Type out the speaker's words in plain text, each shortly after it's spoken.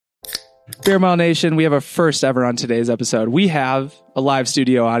Beer Mile Nation, we have a first ever on today's episode. We have a live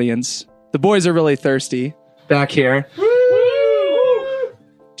studio audience. The boys are really thirsty back here.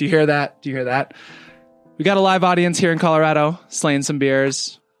 Do you hear that? Do you hear that? We got a live audience here in Colorado, slaying some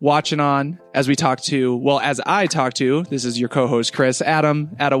beers, watching on as we talk to, well, as I talk to, this is your co-host, Chris,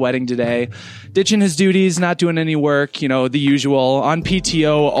 Adam, at a wedding today, ditching his duties, not doing any work, you know, the usual, on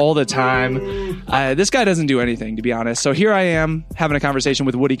PTO all the time. This guy doesn't do anything, to be honest. So here I am having a conversation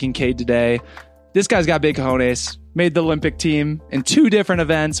with Woody Kincaid today. This guy's got big cojones, made the Olympic team in 2 different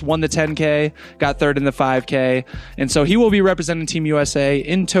events, won the 10K, got third in the 5K. And so he will be representing Team USA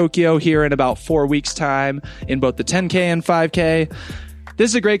in Tokyo here in about 4 weeks' time in both the 10K and 5K. This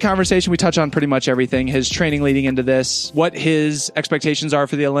is a great conversation. We touch on pretty much everything. His training leading into this, what his expectations are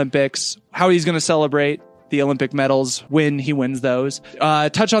for the Olympics, how he's going to celebrate the Olympic medals when he wins those.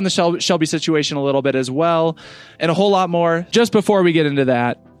 Touch on the Shelby situation a little bit as well, and a whole lot more. Just before we get into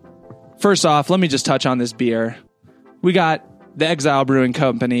that, first off, let me just touch on this beer. We got the Exile Brewing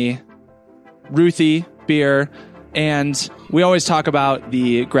Company, Ruthie beer, and we always talk about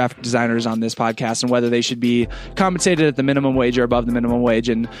the graphic designers on this podcast and whether they should be compensated at the minimum wage or above the minimum wage.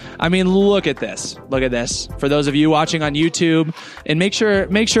 And I mean, look at this. Look at this. For those of you watching on YouTube, and make sure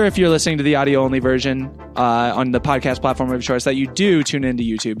if you're listening to the audio only version on the podcast platform of choice that you do tune into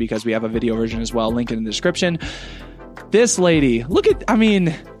YouTube, because we have a video version as well. Link in the description. This lady,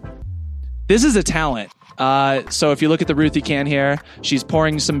 this is a talent. So if you look at the Ruthie can here, she's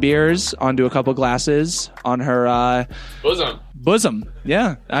pouring some beers onto a couple glasses on her bosom.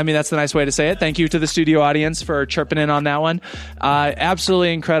 Yeah. I mean, that's the nice way to say it. Thank you to the studio audience for chirping in on that one.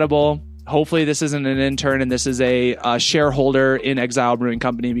 Absolutely incredible. Hopefully this isn't an intern and this is a shareholder in Exile Brewing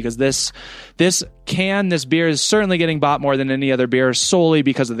Company, because this beer is certainly getting bought more than any other beer solely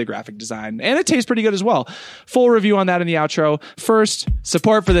because of the graphic design. And it tastes pretty good as well. Full review on that in the outro. First,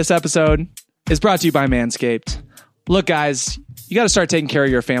 support for this episode is brought to you by Manscaped. Look, guys, you got to start taking care of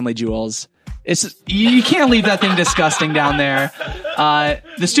your family jewels. You can't leave that thing disgusting down there.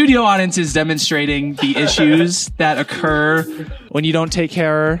 The studio audience is demonstrating the issues that occur when you don't take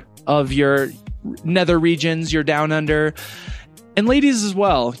care of your nether regions, your down under. And ladies as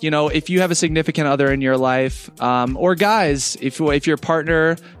well, you know, if you have a significant other in your life, or guys, if your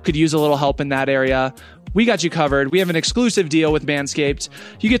partner could use a little help in that area, we got you covered. We have an exclusive deal with Manscaped.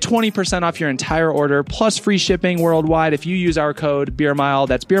 You get 20% off your entire order plus free shipping worldwide if you use our code BeerMile.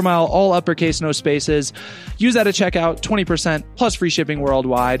 That's BeerMile, all uppercase, no spaces. Use that at checkout, 20% plus free shipping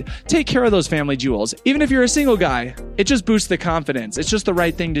worldwide. Take care of those family jewels. Even if you're a single guy, it just boosts the confidence. It's just the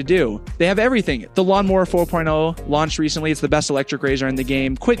right thing to do. They have everything. The Lawnmower 4.0 launched recently. It's the best electric razor in the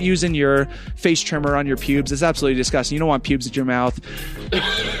game. Quit using your face trimmer on your pubes. It's absolutely disgusting. You don't want pubes at your mouth.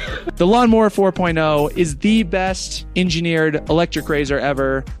 The Lawnmower 4.0 is the best engineered electric razor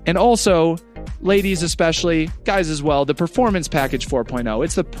ever. And also, ladies especially, guys as well, the Performance Package 4.0.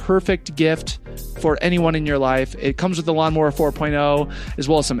 It's the perfect gift for anyone in your life. It comes with the Lawnmower 4.0, as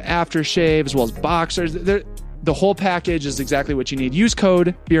well as some aftershave, as well as boxers. The whole package is exactly what you need. Use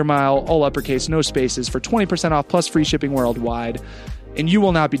code BeerMile, all uppercase, no spaces, for 20% off plus free shipping worldwide. And you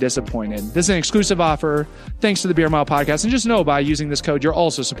will not be disappointed. This is an exclusive offer thanks to the Beer Mile Podcast. And just know, by using this code, you're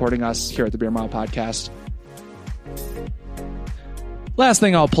also supporting us here at the Beer Mile Podcast. Last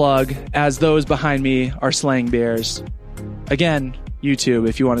thing I'll plug, as those behind me are slaying beers. Again, YouTube,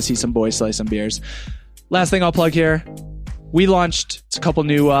 if you want to see some boys slay some beers. Last thing I'll plug here, we launched a couple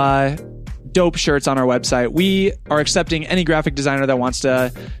new dope shirts on our website. We are accepting any graphic designer that wants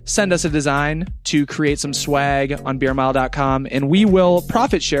to send us a design to create some swag on beermile.com, and we will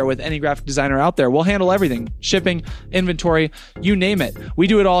profit share with any graphic designer out there. We'll handle everything: shipping, inventory, you name it. We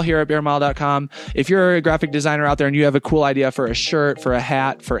do it all here at beermile.com. If you're a graphic designer out there and you have a cool idea for a shirt, for a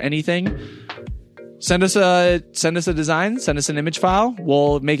hat, for anything, send us a design, send us an image file.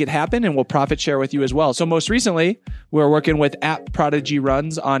 We'll make it happen and we'll profit share with you as well. So most recently, we're working with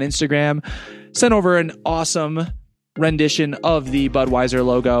 @ProdigyRuns on Instagram. Sent over an awesome rendition of the Budweiser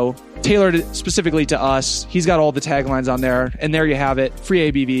logo, tailored specifically to us. He's got all the taglines on there, and there you have it.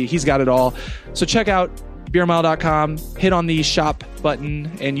 Free ABV. He's got it all. So check out beermile.com, hit on the shop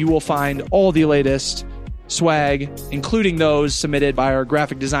button, and you will find all the latest swag, including those submitted by our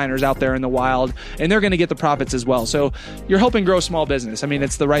graphic designers out there in the wild, and they're going to get the profits as well. So you're helping grow small business. I mean,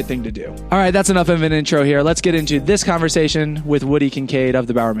 it's the right thing to do. All right, that's enough of an intro here. Let's get into this conversation with Woody Kincaid of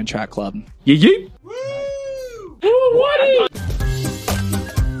the Bowerman Track Club. Yee! Woo! Woo, Woody!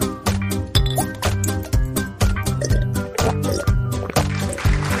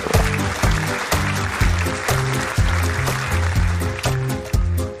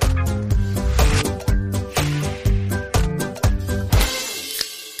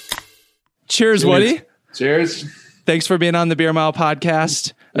 Cheers, Woody. Cheers. Thanks for being on the Beer Mile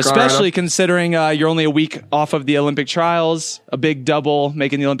podcast, especially considering you're only a week off of the Olympic trials, a big double,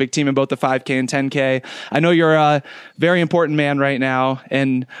 making the Olympic team in both the 5K and 10K. I know you're a very important man right now.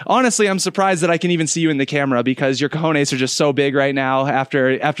 And honestly, I'm surprised that I can even see you in the camera because your cojones are just so big right now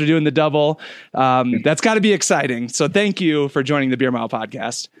after doing the double. That's got to be exciting. So thank you for joining the Beer Mile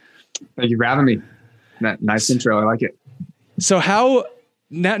podcast. Thank you for having me. Nice intro. I like it. So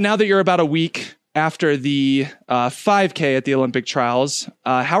now that you're about a week after the 5K at the Olympic trials,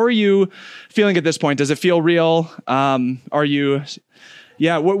 how are you feeling at this point? Does it feel real? Where's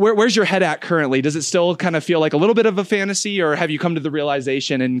your head at currently? Does it still kind of feel like a little bit of a fantasy, or have you come to the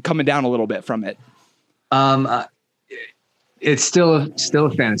realization and coming down a little bit from it? It's still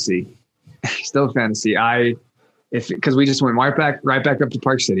a fantasy. Still a fantasy. Because we just went right back up to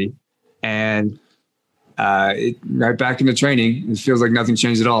Park City, and right back into training. It feels like nothing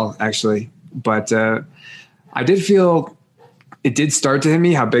changed at all, actually. But I did feel it did start to hit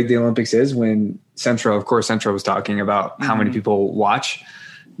me how big the Olympics is when Centro was talking about how many people watch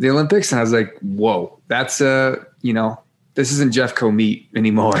the Olympics. And I was like, whoa, that's this isn't Jeff Comite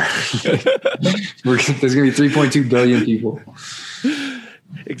anymore. There's going to be 3.2 billion people.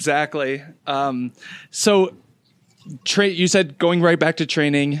 Exactly. So you said going right back to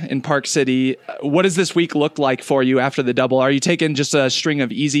training in Park City. What does this week look like for you after the double? Are you taking just a string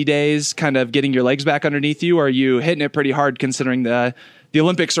of easy days, kind of getting your legs back underneath you? Or are you hitting it pretty hard considering the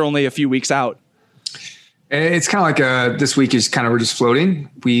Olympics are only a few weeks out? It's kind of like this week is kind of, we're just floating.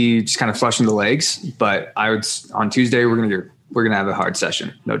 We just kind of flushing the legs, but on Tuesday, we're going to have a hard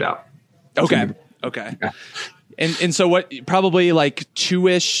session, no doubt. Okay. Yeah. And so what, probably like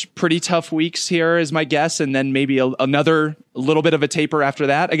 2-ish pretty tough weeks here is my guess. And then maybe another little bit of a taper after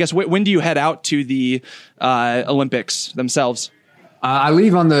that. I guess, when do you head out to the Olympics themselves? I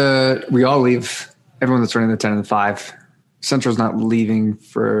leave we all leave, everyone that's running the 10 and the 5. Central's not leaving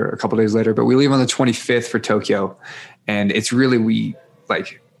for a couple days later, but we leave on the 25th for Tokyo. And it's really,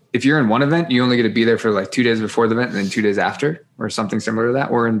 if you're in one event, you only get to be there for like 2 days before the event and then 2 days after, or something similar to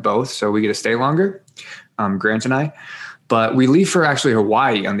that. We're in both, so we get to stay longer. Grant and I, but we leave for actually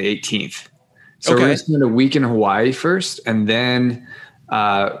Hawaii on the 18th. So we're going to spend a week in Hawaii first and then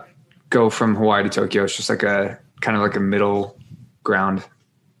go from Hawaii to Tokyo. It's just like a kind of like a middle ground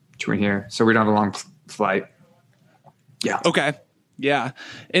between here. So we don't have a long flight. Yeah. Okay. Yeah.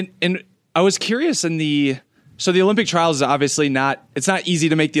 And I was curious so the Olympic trials is obviously it's not easy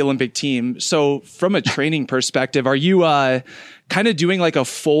to make the Olympic team. So from a training perspective, are you kind of doing like a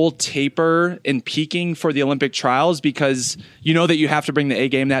full taper and peaking for the Olympic trials because you know that you have to bring the A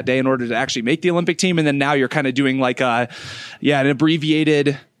game that day in order to actually make the Olympic team? And then now you're kind of doing like an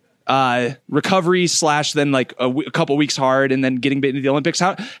abbreviated recovery / then like a couple weeks hard and then getting into the Olympics.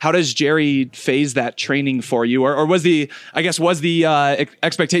 How does Jerry phase that training for you? Or was the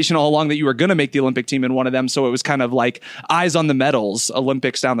expectation all along that you were going to make the Olympic team in one of them? So it was kind of like eyes on the medals,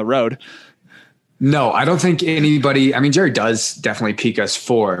 Olympics down the road. No, I don't think anybody, Jerry does definitely peak us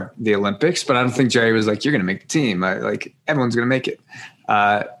for the Olympics, but I don't think Jerry was like, you're going to make the team. Everyone's going to make it.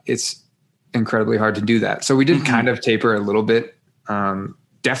 It's incredibly hard to do that. So we did kind of taper a little bit.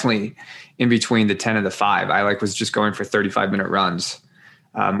 Definitely in between the 10 and the 5, I was just going for 35-minute runs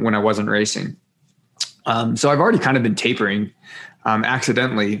when I wasn't racing. So I've already kind of been tapering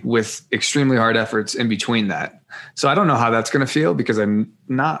accidentally with extremely hard efforts in between that. So I don't know how that's going to feel because I'm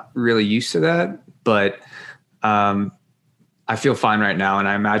not really used to that, but I feel fine right now. And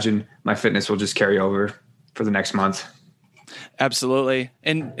I imagine my fitness will just carry over for the next month. Absolutely.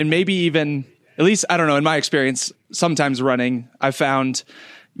 And maybe even, at least, I don't know, in my experience, sometimes running, I've found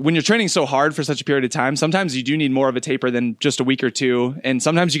when you're training so hard for such a period of time, sometimes you do need more of a taper than just a week or two. And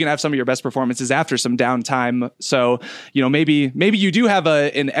sometimes you can have some of your best performances after some downtime. So, maybe you do have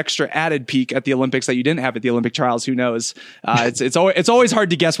an extra added peak at the Olympics that you didn't have at the Olympic trials. Who knows? It's always hard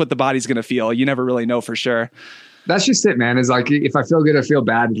to guess what the body's going to feel. You never really know for sure. That's just it, man. Is if I feel good or feel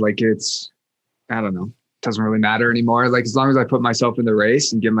bad, I don't know. It doesn't really matter anymore. As long as I put myself in the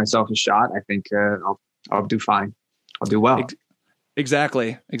race and give myself a shot, I think I'll do fine. I'll do well.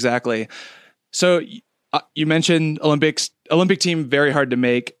 Exactly. So you mentioned Olympic team, very hard to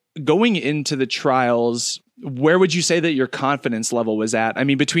make. Going into the trials, where would you say that your confidence level was at?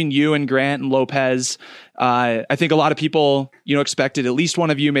 Between you and Grant and Lopez, I think a lot of people, expected at least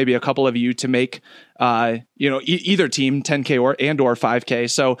one of you, maybe a couple of you to make, either team 10K or 5K.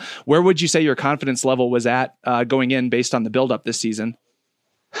 So where would you say your confidence level was at going in based on the buildup this season?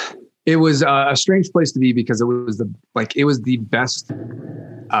 It was a strange place to be because it was the best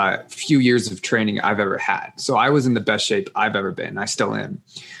few years of training I've ever had. So I was in the best shape I've ever been. I still am.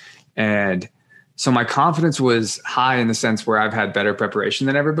 And so my confidence was high in the sense where I've had better preparation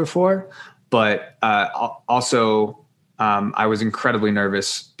than ever before. But also, I was incredibly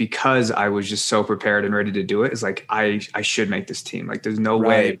nervous because I was just so prepared and ready to do it. It's like, I should make this team. Like, there's no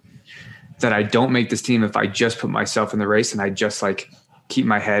way that I don't make this team if I just put myself in the race and I just like keep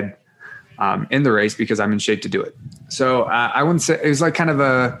my head in the race because I'm in shape to do it. So I wouldn't say it was like kind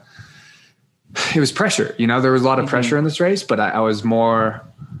of it was pressure, there was a lot of pressure in this race, but I was more,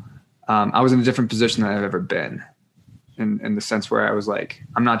 I was in a different position than I've ever been in the sense where I was like,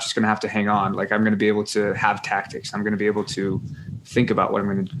 I'm not just going to have to hang on. Like, I'm going to be able to have tactics. I'm going to be able to think about what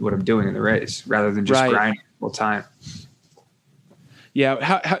I'm doing in the race rather than just grinding all the time. Yeah.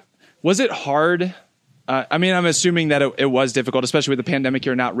 How was it hard? I mean, I'm assuming that it was difficult, especially with the pandemic.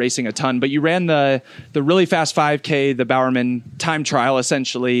 You're not racing a ton, but you ran the really fast 5K, the Bowerman time trial,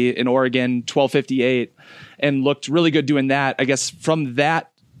 essentially in Oregon, 12:58, and looked really good doing that. I guess from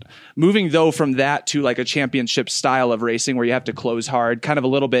that, moving though from that to like a championship style of racing where you have to close hard, kind of a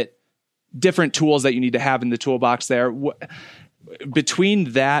little bit different tools that you need to have in the toolbox there.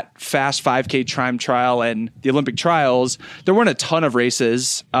 Between that fast 5K time trial and the Olympic trials, there weren't a ton of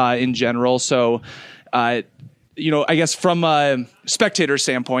races in general. So, I guess from a spectator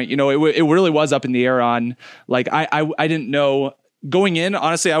standpoint, it really was up in the air on like, I didn't know going in.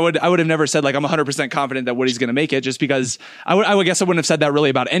 Honestly, I would have never said like, I'm 100% confident that Woody's going to make it, just because I would guess I wouldn't have said that really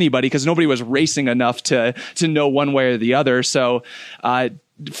about anybody, because nobody was racing enough to know one way or the other. So,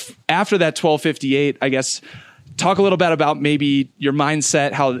 after that 12:58, I guess, talk a little bit about maybe your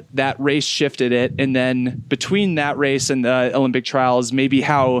mindset, how that race shifted it. And then between that race and the Olympic trials, maybe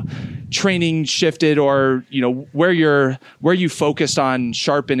how training shifted, or, where you focused on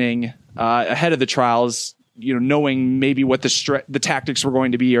sharpening ahead of the trials, knowing maybe what the tactics were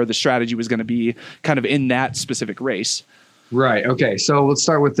going to be or the strategy was going to be kind of in that specific race. Right. Okay. So let's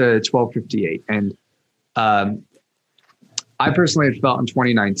start with the 12:58. And, I personally had felt in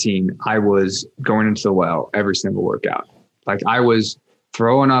 2019, I was going into the well every single workout. Like, I was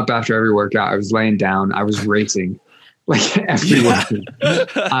throwing up after every workout. I was laying down. I was racing like every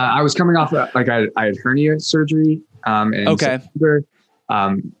workout. I was coming off I had hernia surgery in September,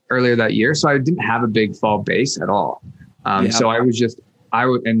 earlier that year. So I didn't have a big fall base at all. So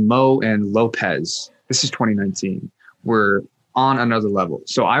and Mo and Lopez, this is 2019, were on another level.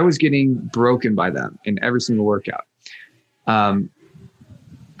 So I was getting broken by them in every single workout. I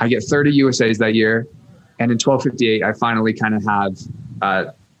get 30 USAs that year, and in 12:58, I finally kind of have,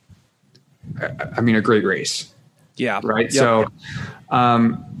 a great race. Yeah. Right. Yep. So,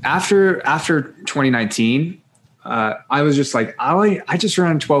 after 2019, I was just like, I just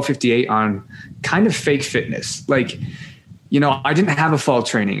ran 12:58 on kind of fake fitness. Like, I didn't have a fall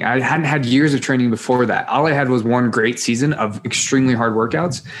training. I hadn't had years of training before that. All I had was one great season of extremely hard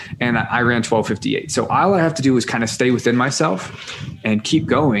workouts, and I ran 12:58. So all I have to do is kind of stay within myself and keep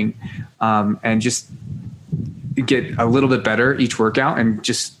going, and just get a little bit better each workout, and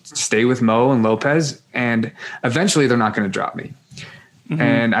just stay with Mo and Lopez, and eventually they're not going to drop me. Mm-hmm.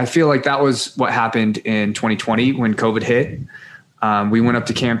 And I feel like that was what happened in 2020 when COVID hit. We went up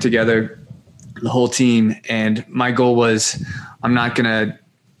to camp together, the whole team. And my goal was, I'm not going to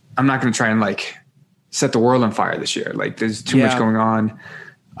try and like set the world on fire this year. Like, there's too much going on.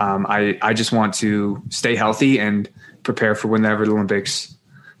 I just want to stay healthy and prepare for whenever the Olympics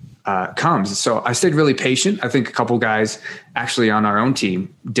comes. So I stayed really patient. I think a couple guys actually on our own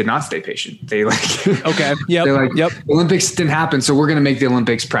team did not stay patient. They okay. Yep. They're like, yep. The Olympics didn't happen, so we're going to make the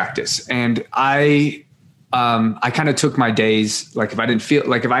Olympics practice. And I kind of took my days. Like, if I didn't feel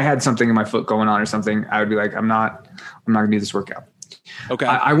like, if I had something in my foot going on or something, I would be like, I'm not going to do this workout. Okay.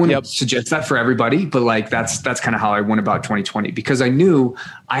 I wouldn't suggest that for everybody, but like, that's kind of how I went about 2020, because I knew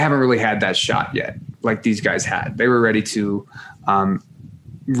I haven't really had that shot yet. Like these guys had, they were ready to,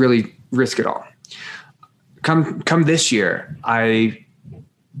 really risk it all. Come this year, I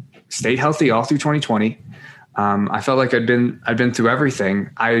stayed healthy all through 2020. I felt like I'd been through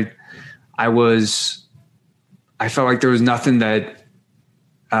everything. I felt like there was nothing that,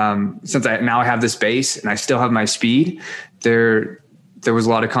 since I have this base and I still have my speed, there was a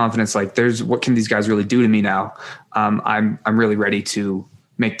lot of confidence. Like, what can these guys really do to me now? I'm really ready to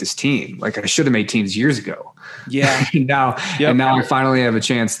make this team. Like, I should have made teams years ago. Yeah. And now I finally have a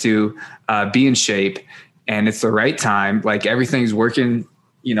chance to be in shape, and it's the right time. Like, everything's working,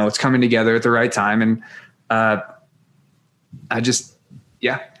 it's coming together at the right time. And I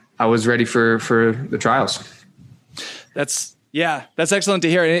was ready for the trials. That's excellent to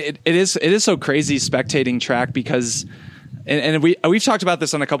hear. It is so crazy spectating track, because And we've talked about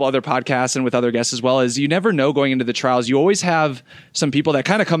this on a couple other podcasts and with other guests as well, is you never know going into the trials. You always have some people that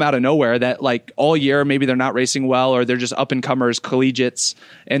kind of come out of nowhere that like all year, maybe they're not racing well, or they're just up and comers, collegiates,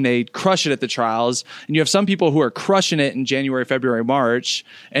 and they crush it at the trials. And you have some people who are crushing it in January, February, March,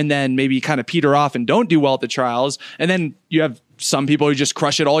 and then maybe kind of peter off and don't do well at the trials. And then you have some people who just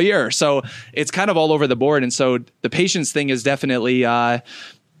crush it all year. So it's kind of all over the board. And so the patience thing is definitely,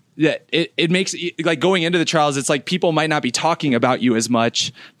 it makes like going into the trials, it's like people might not be talking about you as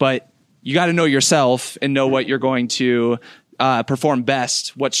much, but you got to know yourself and know what you're going to perform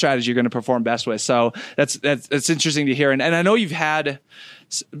best, what strategy you're going to perform best with. So that's interesting to hear. And I know you've had,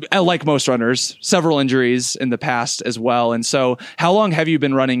 like most runners, several injuries in the past as well. And so how long have you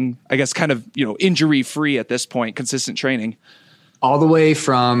been running, I guess, kind of, injury free at this point, consistent training? All the way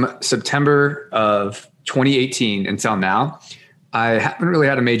from September of 2018 until now. I haven't really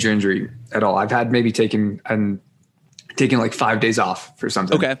had a major injury at all. I've had maybe taken like 5 days off for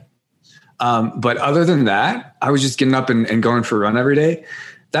something. Okay. But other than that, I was just getting up and going for a run every day.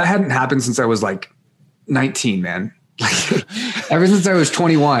 That hadn't happened since I was like 19, man. Like ever since I was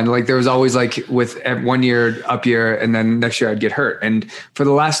 21, like there was always like with 1 year up year and then next year I'd get hurt. And for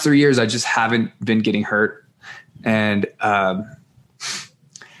the last 3 years, I just haven't been getting hurt. And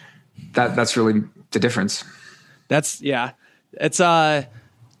that's really the difference. It's do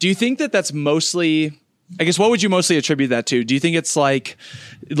you think that that's mostly, I guess, what would you mostly attribute that to? Do you think it's like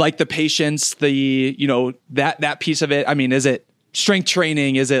the patience, that piece of it? I mean, is it strength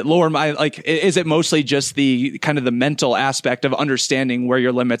training? Is it is it mostly just the kind of the mental aspect of understanding where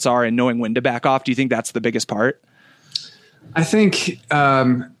your limits are and knowing when to back off? Do you think that's the biggest part? I think,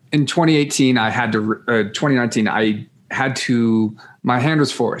 in 2018, 2019, I had to, my hand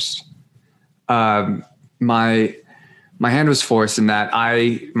was forced. My hand was forced in that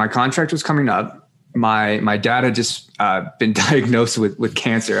my contract was coming up. My dad had just been diagnosed with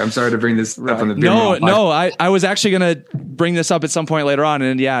cancer. I'm sorry to bring this up on the video. No, I was actually going to bring this up at some point later on.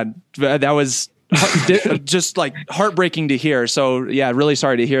 And yeah, that was just like heartbreaking to hear. So yeah, really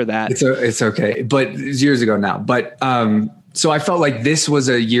sorry to hear that. It's okay. But it's years ago now. But so I felt like this was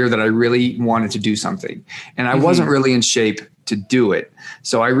a year that I really wanted to do something. And I wasn't really in shape to do it.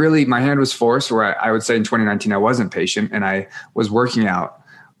 So my hand was forced, where I would say in 2019, I wasn't patient and I was working out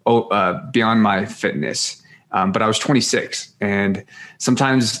beyond my fitness. But I was 26 and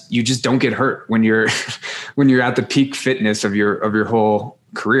sometimes you just don't get hurt when you're at the peak fitness of your whole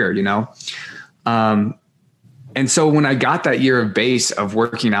career, And so when I got that year of base of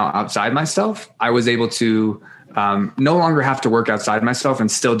working out outside myself, I was able to no longer have to work outside myself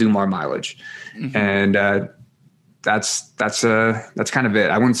and still do more mileage. Mm-hmm. And that's kind of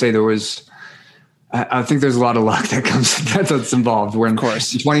it. I wouldn't say there was, I think there's a lot of luck that's involved. Where, of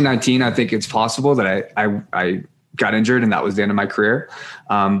course, in 2019, I think it's possible that I got injured and that was the end of my career.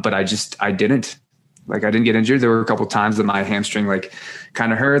 But I didn't get injured. There were a couple of times that my hamstring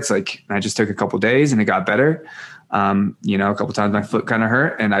kind of hurts. I just took a couple of days and it got better. A couple of times my foot kind of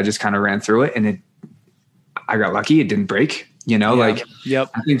hurt and I just kind of ran through it and I got lucky. It didn't break, Yep. I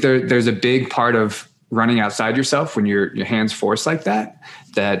think there's a big part of running outside yourself when your hand's forced like that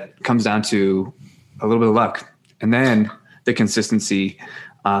comes down to a little bit of luck. And then the consistency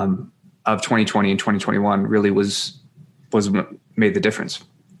of 2020 and 2021 really was made the difference.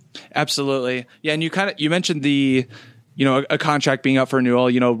 Absolutely. Yeah. And you mentioned a contract being up for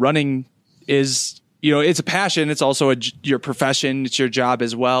renewal. Running is, it's a passion. It's also your profession. It's your job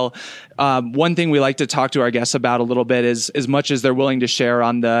as well. One thing we like to talk to our guests about a little bit is, as much as they're willing to share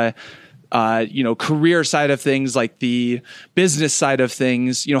on the career side of things, like the business side of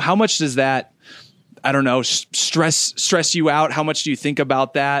things, how much does that, I don't know, stress you out? How much do you think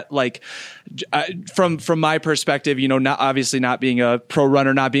about that? From my perspective, not being a pro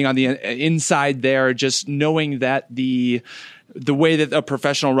runner, not being on the inside there, just knowing that the way that a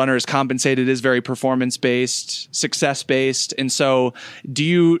professional runner is compensated is very performance-based, success-based. And so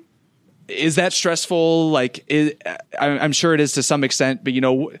is that stressful? I'm sure it is to some extent, but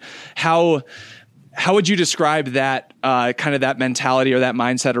how would you describe that kind of that mentality or that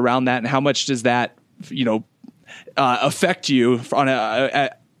mindset around that? And how much does that, affect you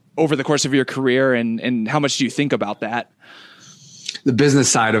over the course of your career? And how much do you think about that? The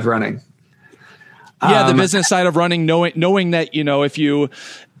business side of running. Yeah. The business side of running, knowing that, if you,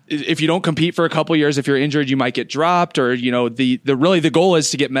 if you don't compete for a couple years, if you're injured, you might get dropped, or, the goal is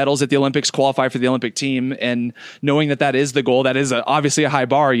to get medals at the Olympics, qualify for the Olympic team. And knowing that is the goal, that is obviously a high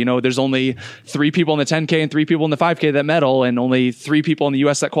bar. There's only 3 people in the 10K and 3 people in the 5K that medal, and only 3 people in the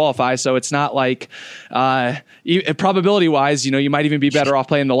US that qualify. So it's not like, probability wise, you might even be better off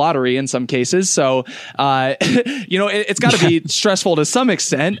playing the lottery in some cases. So, it's got to be stressful to some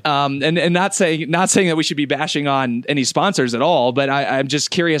extent. And not saying that we should be bashing on any sponsors at all, but I'm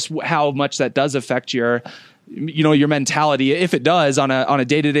just curious how much that does affect your mentality, if it does, on a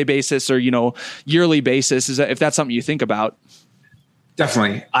day-to-day basis or, yearly basis, if that's something you think about.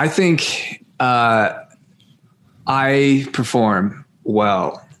 Definitely. I think I perform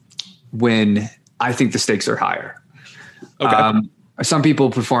well when I think the stakes are higher. Okay. Some people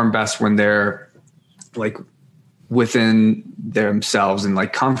perform best when they're like within themselves and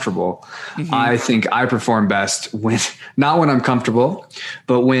like comfortable. Mm-hmm. I think I perform best not when I'm comfortable,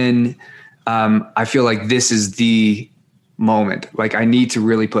 but when I feel like this is the moment. Like I need to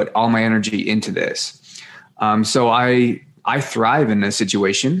really put all my energy into this. So I thrive in a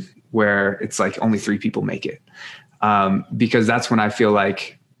situation where it's like only 3 people make it. Because that's when I feel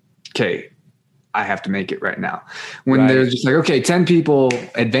like, okay, I have to make it right now. When they're just like, okay, 10 people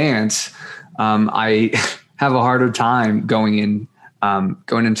advance, I have a harder time going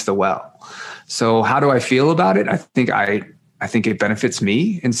into the well. So how do I feel about it? I think it benefits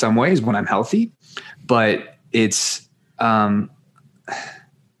me in some ways when I'm healthy, but it's, I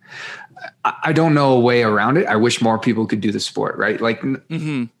don't know a way around it. I wish more people could do the sport, right? Like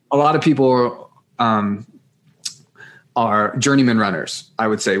mm-hmm. a lot of people are journeyman runners, I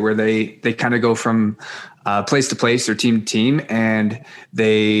would say, where they kind of go from place to place or team to team, and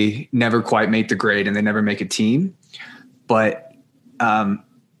they never quite make the grade and they never make a team. But the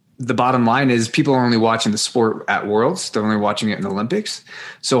bottom line is people are only watching the sport at Worlds. They're only watching it in the Olympics.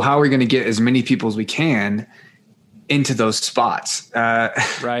 So how are we going to get as many people as we can into those spots?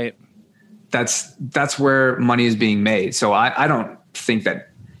 Right. That's where money is being made. So I don't think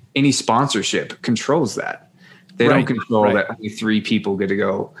that any sponsorship controls that. They don't control that only 3 people get to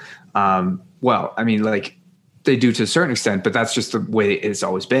go. Well, I mean, like they do to a certain extent, but that's just the way it's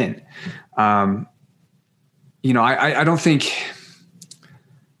always been. I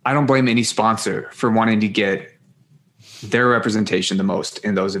don't blame any sponsor for wanting to get their representation the most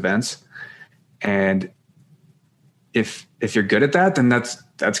in those events. And if you're good at that, then that's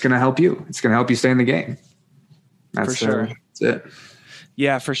going to help you. It's going to help you stay in the game. For sure. That's it.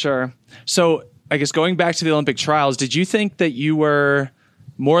 Yeah, for sure. So I guess going back to the Olympic trials, did you think that you were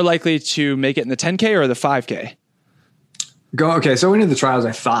more likely to make it in the 10K or the 5K? Okay. So into the trials,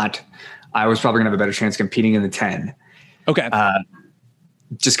 I thought I was probably gonna have a better chance competing in the 10. Okay.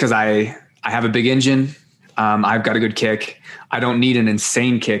 Just cause I have a big engine. I've got a good kick. I don't need an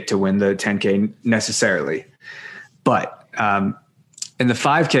insane kick to win the 10K necessarily. But, in the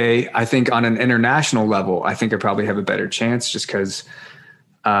 5K, I think on an international level, I think I probably have a better chance just cause,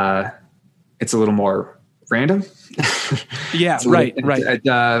 it's a little more random. Yeah, right.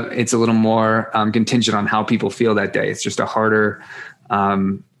 It's a little more contingent on how people feel that day. It's just a harder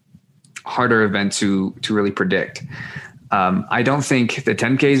event to really predict. I don't think the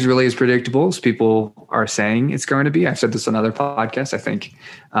 10K is really as predictable as people are saying it's going to be. I've said this on other podcasts. I think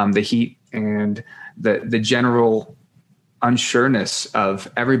the heat and the general unsureness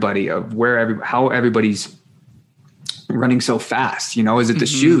of everybody, of how everybody's running so fast, is it the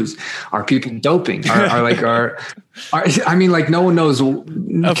shoes? Are people doping? I mean, like no one knows.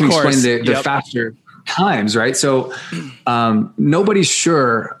 Can explain the faster times, right? So nobody's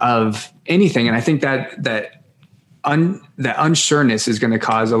sure of anything, and I think that unsureness is going to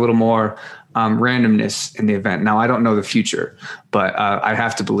cause a little more randomness in the event. Now, I don't know the future, but I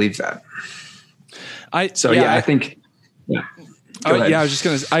have to believe that. I think. Yeah. I was just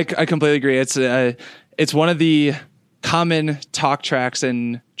gonna. I completely agree. It's one of the common talk tracks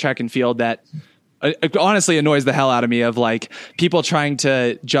in track and field that honestly annoys the hell out of me, of like people trying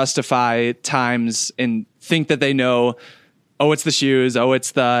to justify times and think that they know, oh, it's the shoes. Oh,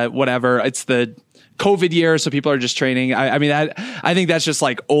 it's the whatever. It's the COVID year. So people are just training. I think that's just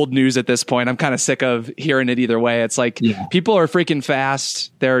like old news at this point. I'm kind of sick of hearing it either way. It's like people are freaking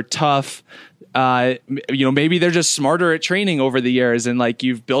fast. They're tough. Maybe they're just smarter at training over the years, and like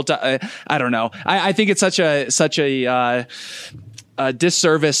you've built I don't know. I think it's such a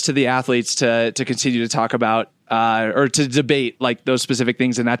disservice to the athletes to continue to talk about or to debate like those specific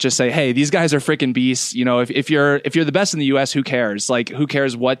things and not just say, hey, these guys are freaking beasts. If you're the best in the US, who cares? Like, who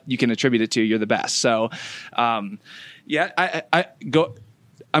cares what you can attribute it to? You're the best. So, I'm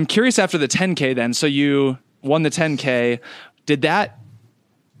curious after the 10K then. So you won the 10K. Did that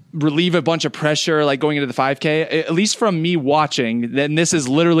relieve a bunch of pressure, like going into the 5K, at least from me watching. Then this is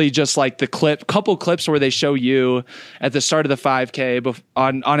literally just like the couple clips where they show you at the start of the 5K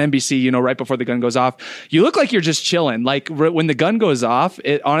on NBC, you know, right before the gun goes off. You look like you're just chilling. Like when the gun goes off,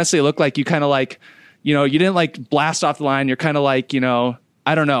 it honestly looked like you kind of like, you know, you didn't like blast off the line. You're kind of like, you know,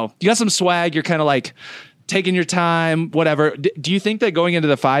 I don't know. You got some swag. You're kind of like taking your time, whatever. Do you think that going into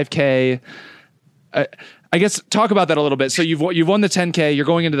the 5K, I guess talk about that a little bit. So you've won the 10K, you're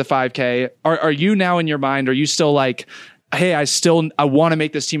going into the 5K. Are you now in your mind, are you still like, hey, I want to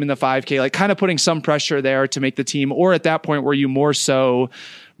make this team in the 5K, like kind of putting some pressure there to make the team? Or at that point, were you more so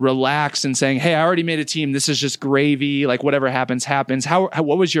relaxed and saying, hey, I already made a team, this is just gravy, like whatever happens, happens?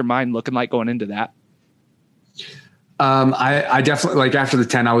 What was your mind looking like going into that? I definitely, like after the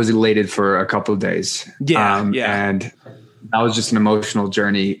 10, I was elated for a couple of days. Yeah. And that was just an emotional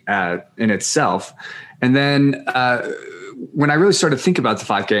journey in itself. And then when I really started to think about the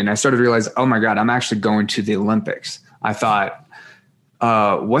 5K and I started to realize, oh my God, I'm actually going to the Olympics. I thought,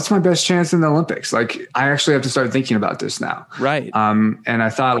 what's my best chance in the Olympics? Like I actually have to start thinking about this now. Right. And I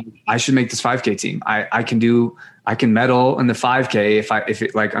thought like, I should make this 5K team. I can medal in the 5K if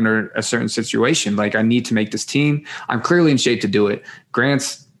it like under a certain situation. Like I need to make this team. I'm clearly in shape to do it.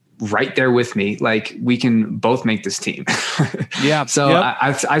 Grant's right there with me. Like we can both make this team. Yeah. So yep.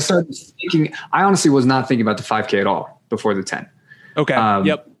 I started thinking, I honestly was not thinking about the 5K at all before the 10. Okay.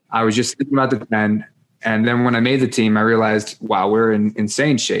 Yep. I was just thinking about the 10. And then when I made the team, I realized, wow, we're in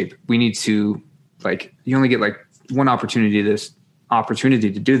insane shape. We need to like, you only get like one opportunity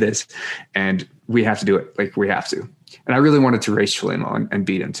to do this. And we have to do it. Like we have to. And I really wanted to race Chelimo and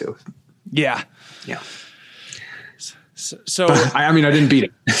beat him too. Yeah. Yeah. So I mean, I didn't beat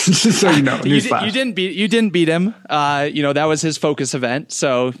him. Just so you know, you didn't beat him. You know, that was his focus event.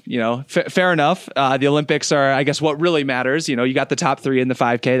 So, you know, fair enough. The Olympics are, I guess, what really matters. You know, you got the top 3 in the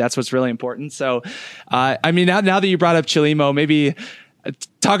 5K. That's what's really important. So, I mean, now that you brought up Chelimo, maybe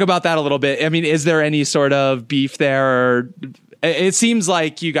talk about that a little bit. I mean, is there any sort of beef there? Or it seems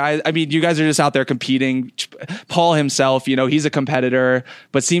like you guys are just out there competing. Paul himself, you know, he's a competitor,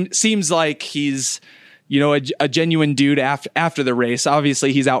 but seems like he's, you know, a genuine dude after the race.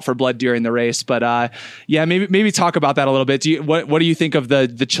 Obviously he's out for blood during the race, but yeah, maybe talk about that a little bit. What do you think of the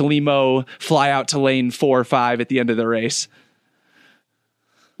Chelimo fly out to lane 4 or 5 at the end of the race?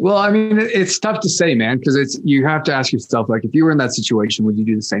 Well, I mean, it's tough to say, man, because you have to ask yourself, like, if you were in that situation, would you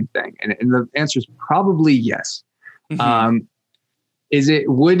do the same thing? And the answer is probably yes. Mm-hmm.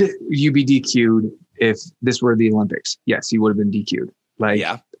 Would you be DQ'd if this were the Olympics? Yes, he would have been DQ'd. Like,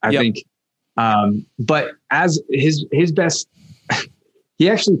 yeah. I think. But as his best, he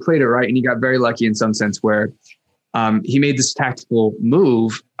actually played it right, and he got very lucky in some sense where he made this tactical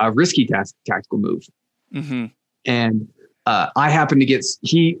move, a risky tactical move. Mm-hmm. And Grant happened to get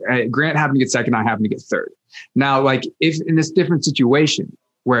second, I happened to get third. Now, like if in this different situation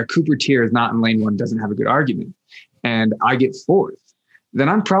where Cooper Tier is not in lane 1, doesn't have a good argument, and I get fourth, then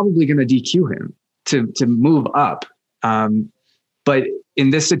I'm probably going to DQ him to move up. But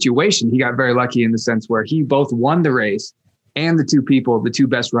in this situation, he got very lucky in the sense where he both won the race and the two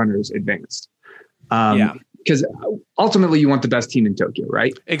best runners advanced. Because ultimately you want the best team in Tokyo,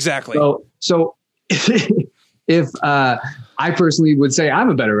 right? Exactly. So if I personally would say I'm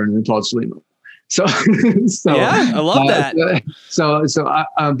a better runner than Paul Chelimo. So yeah, I love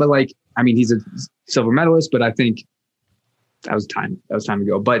that. But like, I mean, he's a silver medalist, but I think that was time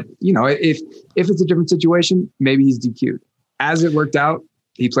ago. But you know, if it's a different situation, maybe he's DQ'd. As it worked out,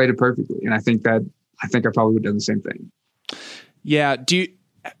 he played it perfectly. And I think I probably would have done the same thing. Yeah.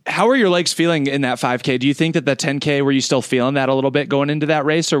 How are your legs feeling in that 5K? Do you think that the 10K, were you still feeling that a little bit going into that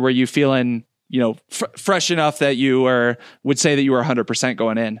race, or were you feeling, you know, fresh enough that you would say that you were 100%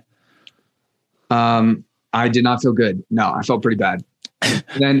 going in? I did not feel good. No, I felt pretty bad.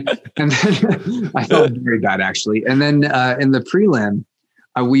 and then I felt very bad actually. And then in the prelim,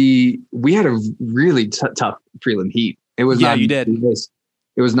 we had a really tough prelim heat. It was you did.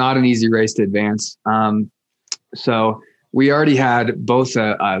 It was not an easy race to advance. So we already had both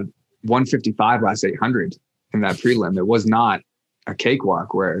a 155 last 800 in that prelim. It was not a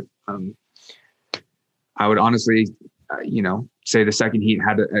cakewalk where I would honestly, say the second heat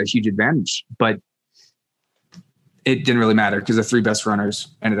had a huge advantage, but it didn't really matter because the 3 best runners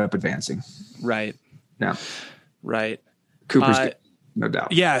ended up advancing. Right. Yeah. Right. Cooper's good, no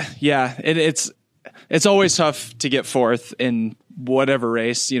doubt. Yeah. Yeah. It's always tough to get fourth in whatever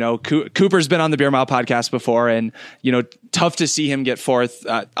race. Cooper's been on the Beer Mile podcast before, and tough to see him get fourth.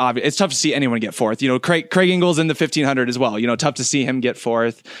 It's tough to see anyone get fourth. Craig Ingles in the 1500 as well. Tough to see him get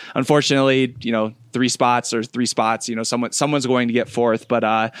fourth. Unfortunately, three spots. Someone's going to get fourth.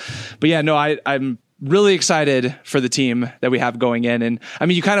 But yeah, no, I'm really excited for the team that we have going in. And I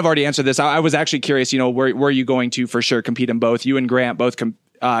mean, you kind of already answered this. I was actually curious, where are you going to for sure compete in both? You and Grant both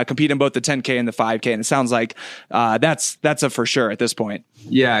compete in both the 10K and the 5K. And it sounds like that's a for sure at this point.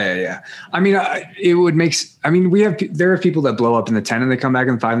 Yeah. I mean, there are people that blow up in the 10 and they come back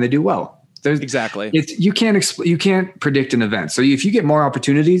in the 5 and they do well. Exactly. You can't predict an event. So if you get more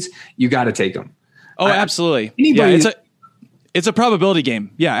opportunities, you got to take them. Oh, absolutely. It's a probability game.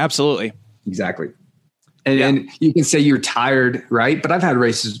 Yeah, absolutely. Exactly. And you can say you're tired, right? But I've had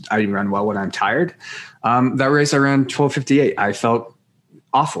races I didn't run well when I'm tired. That race I ran 12:58. I felt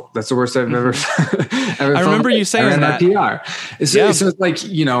awful. That's the worst I've ever I remember you saying that. PR. So it's like,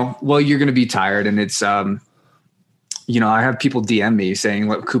 well, you're going to be tired. And it's, I have people DM me saying,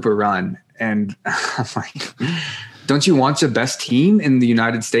 let Cooper run. And I'm like, don't you want the best team in the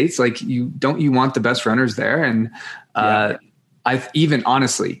United States? Like don't you want the best runners there? And I even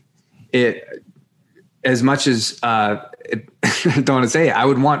honestly, as much as I don't want to say it, I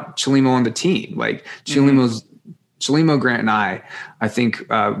would want Chelimo on the team. Like Chelimo, Grant, and I think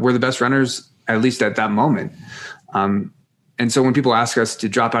we're the best runners, at least at that moment. And so when people ask us to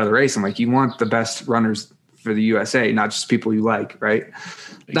drop out of the race, I'm like, you want the best runners for the USA, not just people you like, right?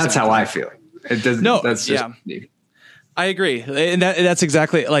 Exactly. That's how I feel. It doesn't. No, that's just me. I agree, and that's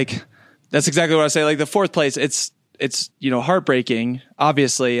exactly what I say. Like the fourth place, it's heartbreaking,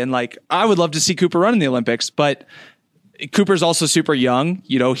 obviously, and like I would love to see Cooper run in the Olympics, but Cooper's also super young.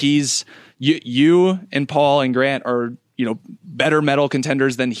 He's you and Paul and Grant are better medal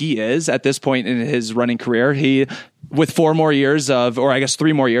contenders than he is at this point in his running career. He, with 4 more years or I guess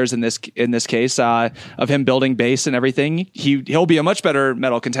 3 more years in this case of him building base and everything, he'll be a much better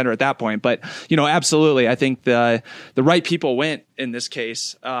medal contender at that point. But absolutely, I think the right people went in this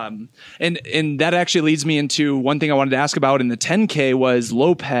case, and that actually leads me into one thing I wanted to ask about in the 10K was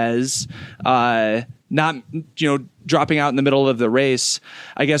Lopez not dropping out in the middle of the race.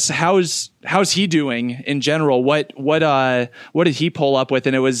 I guess how's he doing in general? What did he pull up with?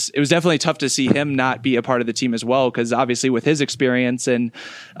 And it was definitely tough to see him not be a part of the team as well, because obviously with his experience and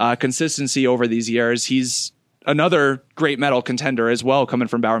consistency over these years, he's another great medal contender as well, coming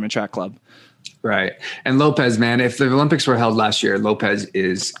from Bowerman Track Club. Right. And Lopez, man, if the Olympics were held last year, Lopez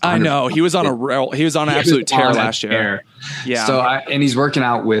is. I know he was on an absolute tear last year. Yeah. So and he's working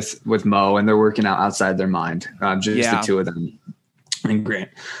out with Mo, and they're working out outside their mind. The two of them and Grant.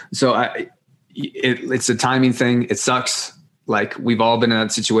 So it's a timing thing. It sucks. Like we've all been in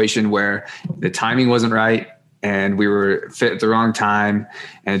that situation where the timing wasn't right and we were fit at the wrong time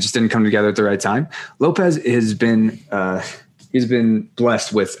and it just didn't come together at the right time. Lopez has been, he's been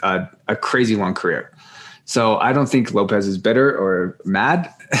blessed with a crazy long career. So I don't think Lopez is bitter or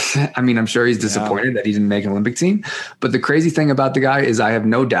mad. I mean, I'm sure he's disappointed that he didn't make an Olympic team. But the crazy thing about the guy is I have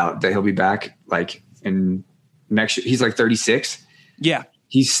no doubt that he'll be back like in next year. He's like 36. Yeah.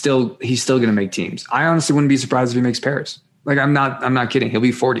 He's still going to make teams. I honestly wouldn't be surprised if he makes Paris. Like I'm not kidding. He'll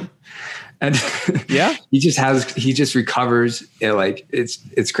be 40. And yeah, he just recovers.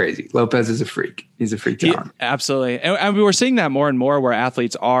 It's crazy. Lopez is a freak. He's a freak talent. Absolutely. And we were seeing that more and more where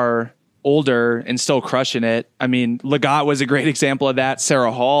athletes are older and still crushing it. I mean, Legat was a great example of that.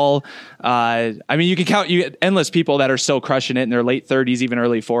 Sarah Hall. I mean, you can count endless people that are still crushing it in their late 30s, even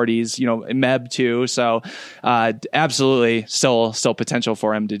early 40s, Meb too. So absolutely still potential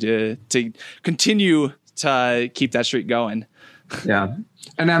for him to continue to keep that streak going. Yeah.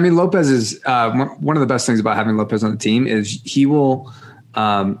 And I mean, Lopez is one of the best things about having Lopez on the team is he will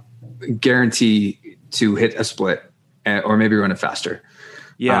guarantee to hit a split or maybe run it faster.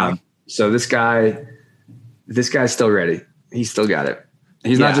 Yeah. So this guy's still ready. He's still got it.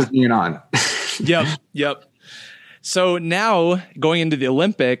 He's not just being on. Yep. So now going into the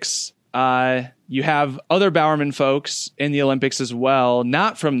Olympics, you have other Bowerman folks in the Olympics as well,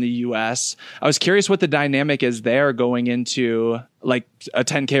 not from the US. I was curious what the dynamic is there going into like a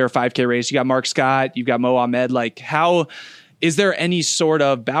 10K or 5K race. You got Mark Scott, you've got Mo Ahmed. Like how is there any sort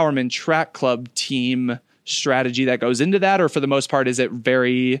of Bowerman Track Club team strategy that goes into that? Or for the most part, is it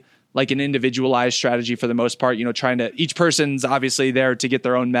very like an individualized strategy for the most part, trying to, each person's obviously there to get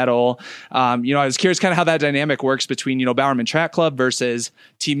their own medal. I was curious kind of how that dynamic works between, Bowerman Track Club versus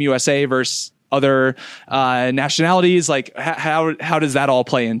Team USA versus other nationalities. Like how does that all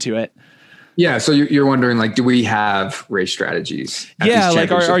play into it? Yeah. So you're wondering, like, do we have race strategies? Yeah.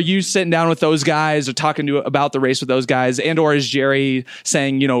 Like, are you sitting down with those guys or talking about the race with those guys? And, or is Jerry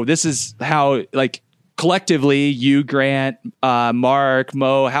saying, this is how, like, collectively, you, Grant, Mark,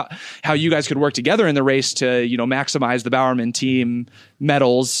 Mo, how you guys could work together in the race to, maximize the Bowerman team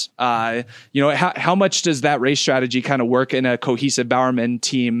medals. How much does that race strategy kind of work in a cohesive Bowerman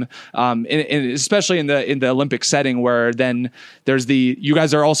team, and especially in the Olympic setting where then you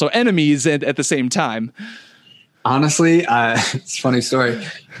guys are also enemies at the same time? Honestly, it's a funny story.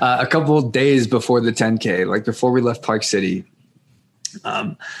 A couple of days before the 10K, like before we left Park City,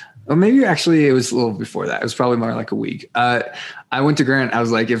 well, maybe actually it was a little before that. It was probably more like a week. I went to Grant. I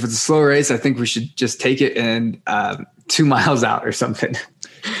was like, if it's a slow race, I think we should just take it in 2 miles out or something.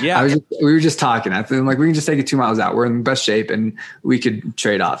 Yeah. We were just talking. I think, like, we can just take it 2 miles out. We're in the best shape and we could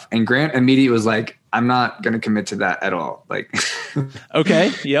trade off. And Grant immediately was like, I'm not going to commit to that at all. Like,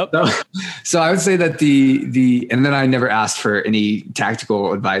 okay. Yep. So I would say that and then I never asked for any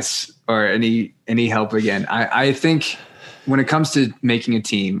tactical advice or any help again. I think when it comes to making a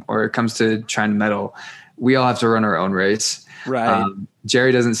team or it comes to trying to medal, we all have to run our own race. Right.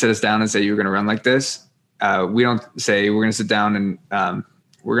 Jerry doesn't sit us down and say, you're going to run like this. We don't say we're going to sit down and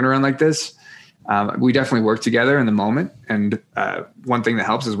we're going to run like this. We definitely work together in the moment. And one thing that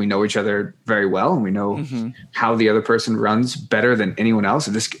helps is we know each other very well and we know how the other person runs better than anyone else.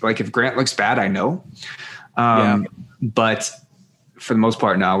 And like if Grant looks bad, I know. But for the most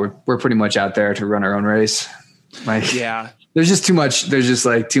part now, we're pretty much out there to run our own race. Like, yeah, there's just too much. There's just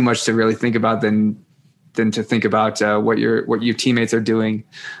like too much to really think about than to think about what your teammates are doing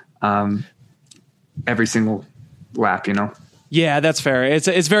every single lap. Yeah, that's fair.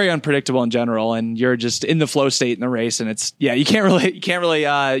 It's very unpredictable in general, and you're just in the flow state in the race, and you can't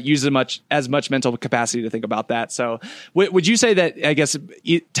really use as much mental capacity to think about that. So, would you say that, I guess,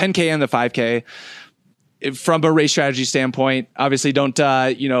 10K and the 5K? From a race strategy standpoint, obviously don't,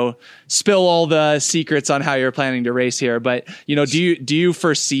 spill all the secrets on how you're planning to race here, but, do you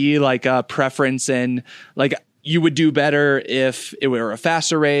foresee like a preference in, like, you would do better if it were a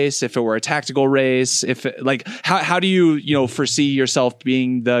faster race, if it were a tactical race, how do you, foresee yourself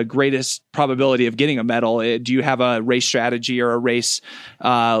being the greatest probability of getting a medal? Do you have a race strategy or a race,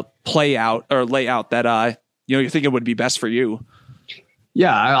 play out or layout that, you think it would be best for you?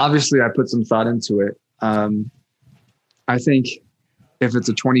 Yeah, obviously I put some thought into it. I think if it's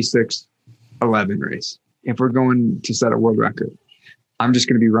a 26:11 race, if we're going to set a world record, I'm just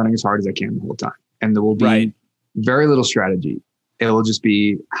going to be running as hard as I can the whole time. And there will be very little strategy. It will just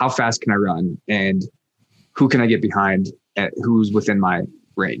be how fast can I run and who can I get behind at who's within my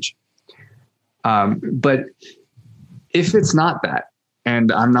range. But if it's not that,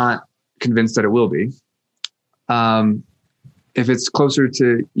 and I'm not convinced that it will be, if it's closer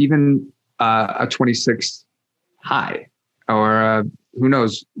to even a 26 high, or who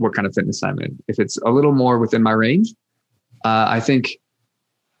knows what kind of fitness I'm in. If it's a little more within my range, I think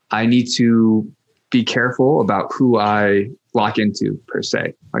I need to be careful about who I lock into per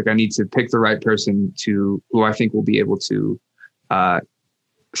se. Like I need to pick the right person who I think will be able to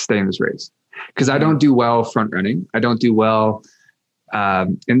stay in this race. Because I don't do well front running. I don't do well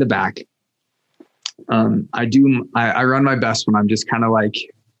in the back. I run my best when I'm just kind of like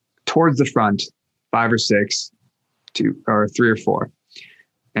towards the front, 5 or 6, 2 or 3 or 4.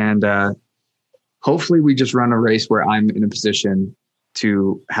 And hopefully we just run a race where I'm in a position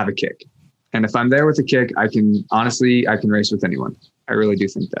to have a kick. And if I'm there with a kick, I can race with anyone. I really do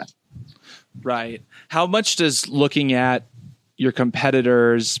think that. Right. How much does looking at your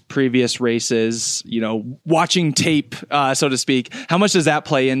competitors' previous races, watching tape, so to speak, how much does that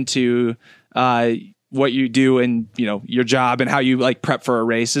play into what you do and, your job and how you like prep for a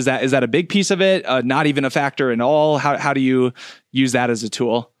race? Is that a big piece of it? Not even a factor at all? How do you use that as a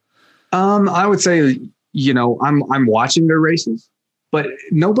tool? I would say, I'm watching their races, but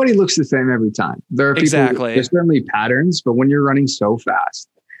nobody looks the same every time. There are people, there's certainly patterns, but when you're running so fast,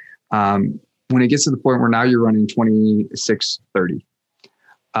 when it gets to the point where now you're running 26:30,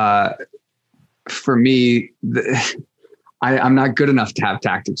 for me, I'm not good enough to have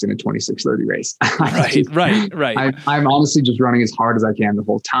tactics in a 26:30 race. Right. I'm honestly just running as hard as I can the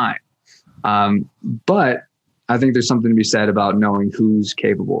whole time. But I think there's something to be said about knowing who's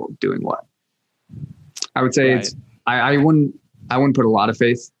capable of doing what. I would say I wouldn't put a lot of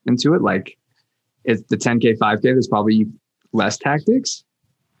faith into it. Like it's the 10K, 5K, there's probably less tactics.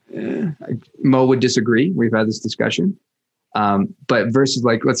 Mo would disagree. We've had this discussion. But versus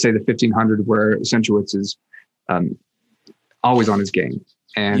like, let's say the 1500 where Centrowitz is always on his game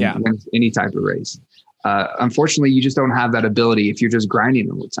and wins any type of race. Unfortunately, you just don't have that ability if you're just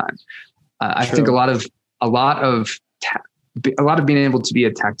grinding all the time. I think a lot of being able to be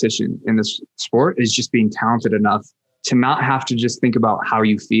a tactician in this sport is just being talented enough to not have to just think about how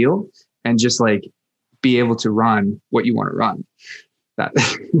you feel and just like be able to run what you want to run.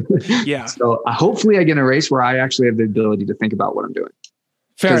 Yeah. So hopefully I get in a race where I actually have the ability to think about what I'm doing.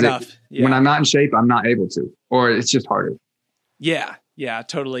 Fair enough. When I'm not in shape, I'm not able to, or it's just harder. Yeah. Yeah.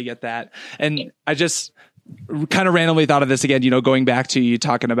 Totally get that. And I just kind of randomly thought of this again, going back to you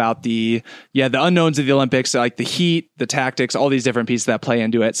talking about the unknowns of the Olympics, like the heat, the tactics, all these different pieces that play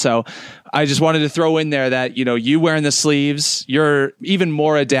into it. So I just wanted to throw in there that, you wearing the sleeves, you're even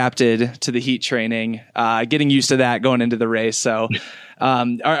more adapted to the heat training, getting used to that going into the race. So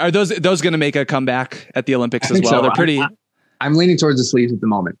are those going to make a comeback at the Olympics as well? So. They're pretty. I'm leaning towards the sleeves at the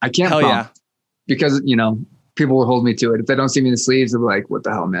moment. I can't pump because, people will hold me to it. If they don't see me in the sleeves, they'll be like, what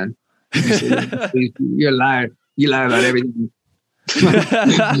the hell, man? You're a liar. You lie about everything. So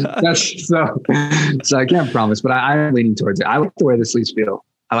I can't promise, but I'm leaning towards it. I like the way the sleeves feel.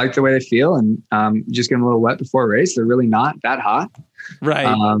 I like the way they feel, and just getting a little wet before a race. They're really not that hot. Right.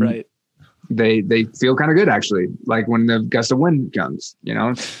 Right. They feel kind of good actually. Like when the gust of wind comes,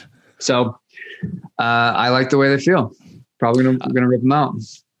 So I like the way they feel. Probably gonna rip them out.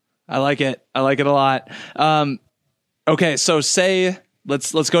 I like it. I like it a lot. Okay, so say.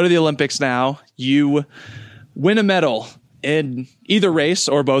 Let's go to the Olympics now. You win a medal in either race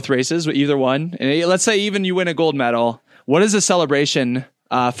or both races, either one. And let's say even you win a gold medal. What does the celebration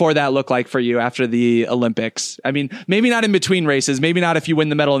for that look like for you after the Olympics? I mean, maybe not in between races. Maybe not if you win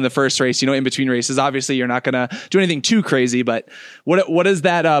the medal in the first race. In between races, obviously you're not going to do anything too crazy. But what does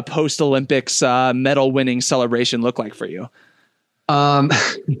that post-Olympics medal winning celebration look like for you?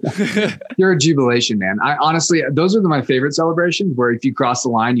 Pure jubilation, man. I honestly, those are my favorite celebrations where if you cross the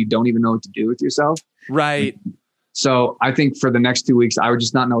line, you don't even know what to do with yourself. Right. So I think for the next 2 weeks, I would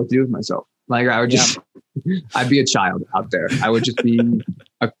just not know what to do with myself. Like I would just, I'd be a child out there. I would just be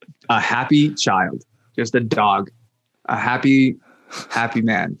a happy child, just a dog, a happy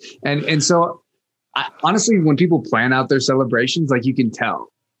man. And so honestly, when people plan out their celebrations, like you can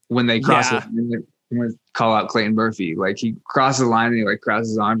tell when they cross it. I'm going to call out Clayton Murphy. Like he crosses the line and he like crosses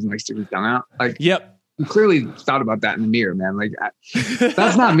his arms and like sticks his tongue out. Like, yep. You clearly thought about that in the mirror, man. Like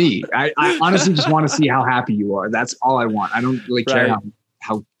that's not me. I honestly just want to see how happy you are. That's all I want. I don't really care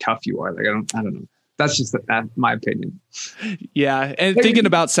how tough you are. Like I don't know. That's just my opinion. Yeah. And thinking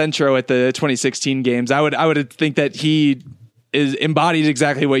about Centro at the 2016 games, I would think that he is embodied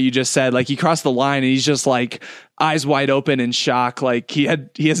exactly what you just said. Like he crossed the line and he's just like eyes wide open in shock. Like he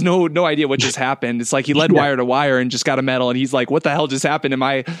has no idea what just happened. It's like he led wire to wire and just got a medal. And he's like, what the hell just happened?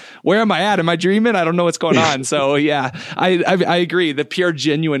 Where am I at? Am I dreaming? I don't know what's going on. So yeah, I agree. The pure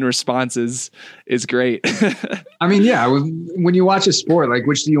genuine response is great. I mean, yeah, when you watch a sport, like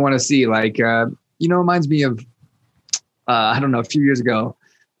which do you want to see? Like, it reminds me of, I don't know, a few years ago,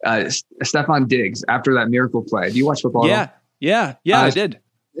 Stefan Diggs after that miracle play. Do you watch football? Yeah, I did.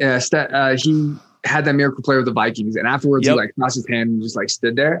 Yeah, he had that miracle play with the Vikings, and afterwards he like crossed his hand and just like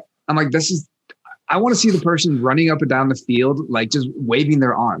stood there. I'm like, I want to see the person running up and down the field, like just waving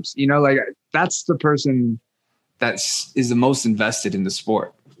their arms. Like that's the person that is the most invested in the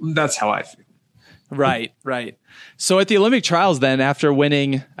sport. That's how I feel. Right. So at the Olympic trials, then after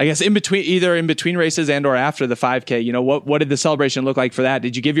winning, I guess in between races and or after the 5K, what did the celebration look like for that?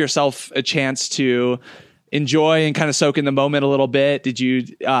 Did you give yourself a chance to enjoy and kind of soak in the moment a little bit? Did you,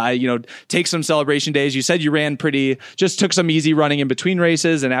 take some celebration days? You said you just took some easy running in between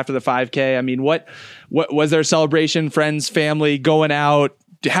races and after the 5K. I mean, what was there a celebration, friends, family, going out,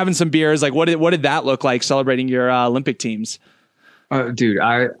 having some beers? Like what did that look like celebrating your Olympic teams? Dude,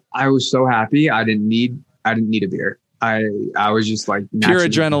 I was so happy. I didn't need a beer. I was just like pure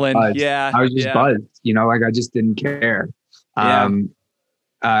adrenaline. Buzzed. Yeah. I was just buzzed, like I just didn't care. And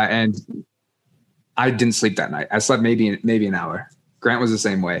I didn't sleep that night. I slept maybe an hour. Grant was the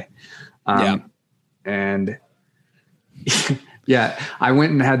same way. And I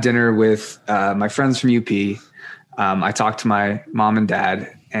went and had dinner with my friends from UP. I talked to my mom and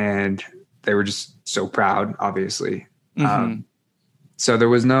dad and they were just so proud, obviously. Mm-hmm. So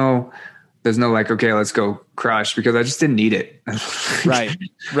there's no like, okay, let's go crush, because I just didn't need it. Right.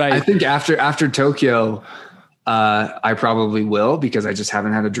 I think after Tokyo, I probably will, because I just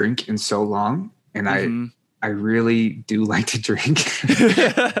haven't had a drink in so long. And I really do like to drink.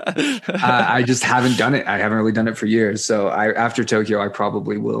 I just haven't done it. I haven't really done it for years. So after Tokyo, I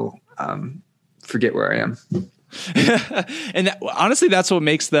probably will forget where I am. And honestly, that's what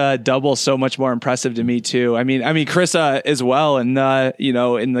makes the double so much more impressive to me too. I mean, Krista as well. And, on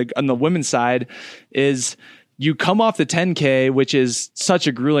the women's side is you come off the 10K, which is such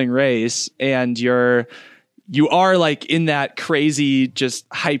a grueling race, and you are like in that crazy, just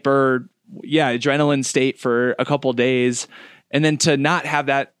hyper, adrenaline state for a couple days. And then to not have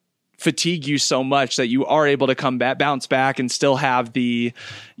that fatigue you so much that you are able to come back, bounce back, and still have the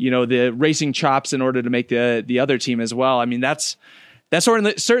racing chops in order to make the other team as well. I mean, that's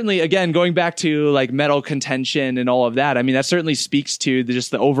certainly, again, going back to like medal contention and all of that. I mean, that certainly speaks to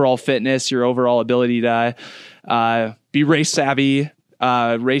just the overall fitness, your overall ability to be race savvy,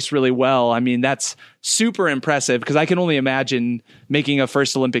 race really well. I mean, that's super impressive, because I can only imagine making a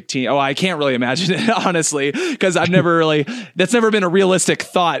first Olympic team. Oh, I can't really imagine it, honestly, because that's never been a realistic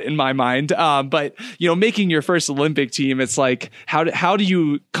thought in my mind. But making your first Olympic team, it's like, how do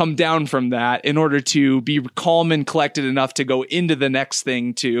you come down from that in order to be calm and collected enough to go into the next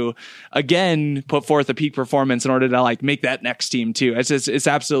thing to, again, put forth a peak performance in order to like make that next team too. It's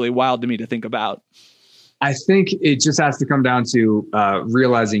absolutely wild to me to think about. I think it just has to come down to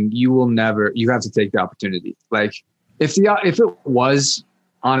realizing you have to take the opportunity. Like if it was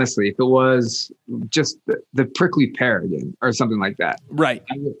just the prickly pear again or something like that, right?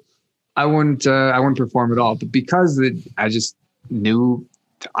 I wouldn't perform at all. But because I just knew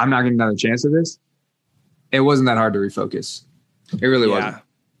I'm not getting another chance at this, it wasn't that hard to refocus. It really wasn't.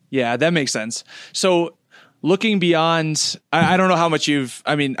 Yeah, that makes sense. So, looking beyond, I don't know how much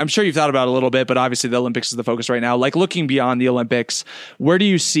I'm sure you've thought about it a little bit, but obviously the Olympics is the focus right now. Like looking beyond the Olympics, where do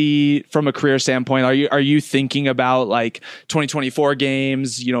you see from a career standpoint? Are you thinking about like 2024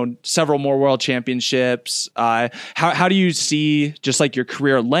 games, several more world championships? How do you see just like your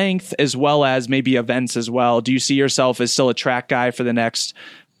career length as well as maybe events as well? Do you see yourself as still a track guy for the next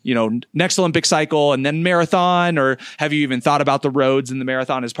Olympic cycle and then marathon, or have you even thought about the roads and the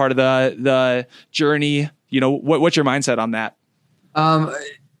marathon as part of the journey? What's your mindset on that? I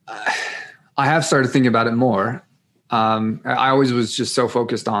have started thinking about it more. I always was just so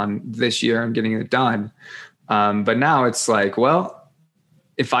focused on this year and getting it done. But now it's like, well,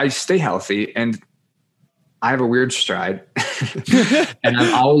 if I stay healthy and I have a weird stride and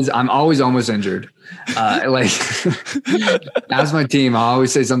I'm always almost injured. As my team, I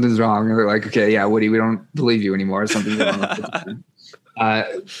always say something's wrong. And they're like, okay, yeah, Woody, we don't believe you anymore. Something's wrong.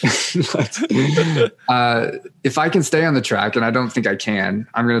 If I can stay on the track, and I don't think I can,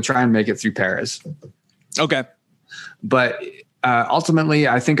 I'm going to try and make it through Paris. Okay. But ultimately,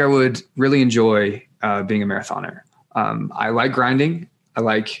 I think I would really enjoy being a marathoner. I like grinding. I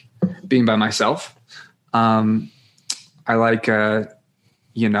like being by myself. I like,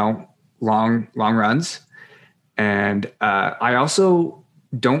 long runs. And I also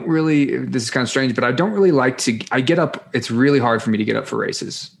don't really, this is kind of strange, but I don't really like I get up. It's really hard for me to get up for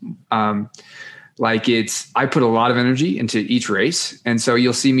races. I put a lot of energy into each race. And so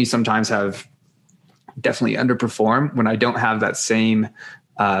you'll see me sometimes definitely underperform when I don't have that same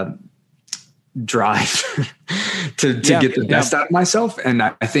drive to get the best out of myself. And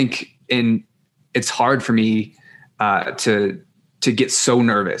I think it's hard for me to get so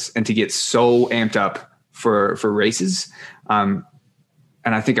nervous and to get so amped up for races.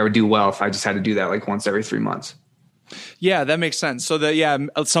 And I think I would do well if I just had to do that like once every 3 months. Yeah, that makes sense. So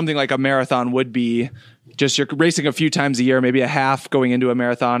something like a marathon would be just you're racing a few times a year, maybe a half going into a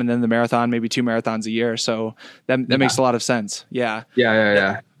marathon, and then the marathon, maybe 2 marathons a year. So that makes a lot of sense. Yeah.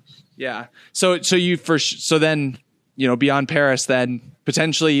 Yeah. So then, beyond Paris, then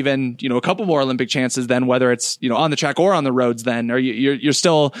potentially even, a couple more Olympic chances then, whether it's, on the track or on the roads then, or you're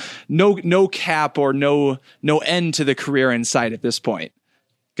still no cap or no end to the career in sight at this point.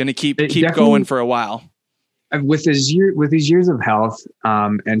 Going to keep going for a while. With these years of health,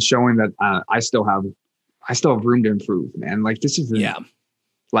 and showing that I still have room to improve, man. Like this is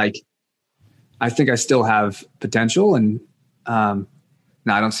I think I still have potential, and I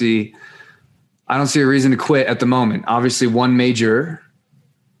don't see a reason to quit at the moment. Obviously, one major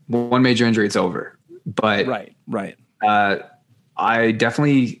injury, it's over. But right. I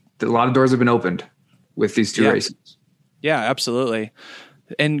definitely, a lot of doors have been opened with these two races. Yeah, absolutely.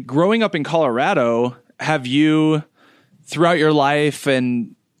 And growing up in Colorado, have you, throughout your life,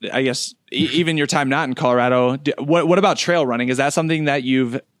 and I guess even your time not in Colorado, what about trail running? Is that something that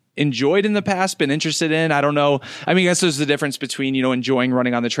you've enjoyed in the past, been interested in? I don't know. I mean, I guess there's the difference between, enjoying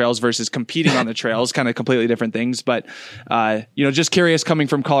running on the trails versus competing on the trails, kind of completely different things. But, just curious, coming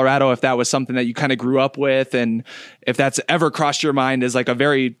from Colorado, if that was something that you kind of grew up with, and if that's ever crossed your mind as like a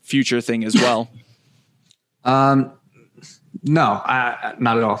very future thing as well. No,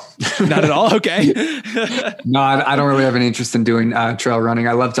 not at all. Not at all. Okay. No, I don't really have any interest in doing trail running.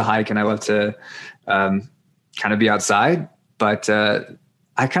 I love to hike and I love to kind of be outside, but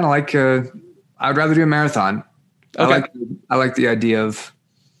I kind of like, I'd rather do a marathon. Okay. I like the idea of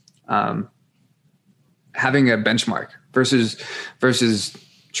having a benchmark versus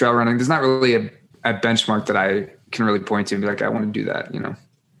trail running. There's not really a benchmark that I can really point to and be like, I want to do that,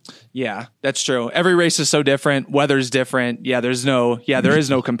 Yeah, that's true. Every race is so different. Weather's different. Yeah, there is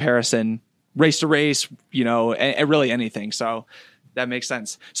no comparison race to race, and really anything. So that makes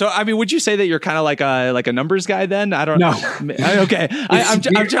sense. So, I mean, would you say that you're kind of like a numbers guy then? I don't know. No. Okay. I'm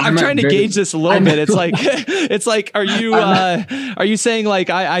trying to gauge this a little bit. It's like, are you saying like,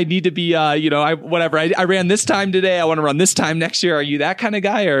 I need to be, I ran this time today. I want to run this time next year. Are you that kind of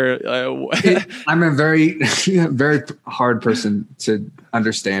guy or? I'm a very, very hard person to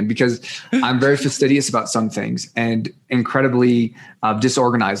understand because I'm very fastidious about some things and incredibly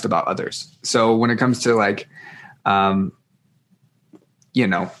disorganized about others. So when it comes to like,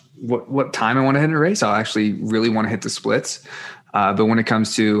 what time I want to hit in a race, I'll actually really want to hit the splits. But when it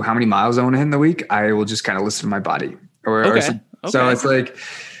comes to how many miles I want to hit in the week, I will just kind of listen to my body. So it's like,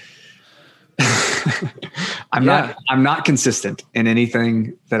 I'm not consistent in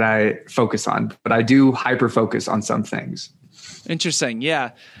anything that I focus on, but I do hyper focus on some things. Interesting.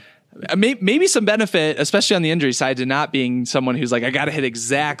 Yeah. Maybe some benefit, especially on the injury side, to not being someone who's like, I got to hit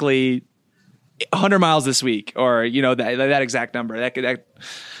exactly 100 miles this week, or that exact number.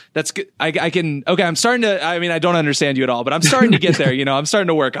 That's good. I'm starting to. I mean, I don't understand you at all, but I'm starting to get there. I'm starting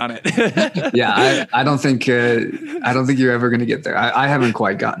to work on it. Yeah, I don't think you're ever going to get there. I haven't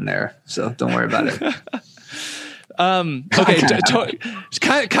quite gotten there, so don't worry about it.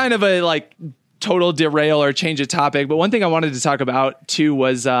 Okay, kind of a like total derail or change of topic, but one thing I wanted to talk about too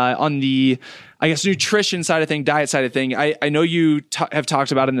was on the, I guess, nutrition side of thing, diet side of thing. I know you have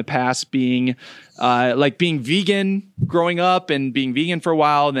talked about in the past being being vegan growing up and being vegan for a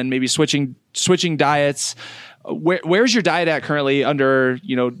while, and then maybe switching diets. Where's your diet at currently under,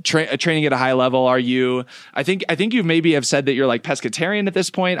 training at a high level? Are you, I think you maybe have said that you're like pescatarian at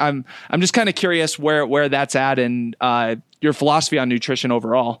this point. I'm just kind of curious where that's at and your philosophy on nutrition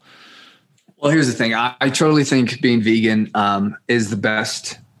overall. Well, here's the thing. I totally think being vegan is the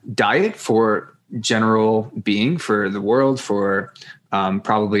best diet for general being, for the world, for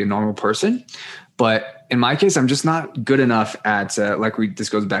probably a normal person. But in my case, I'm just not good enough at, this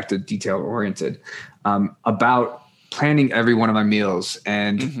goes back to detail oriented, about planning every one of my meals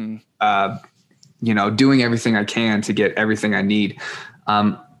and, doing everything I can to get everything I need.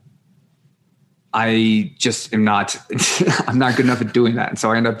 I just am not, I'm not good enough at doing that. And so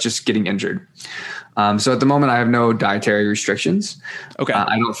I end up just getting injured. So at the moment I have no dietary restrictions. Okay.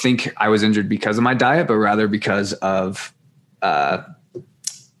 I don't think I was injured because of my diet, but rather because of,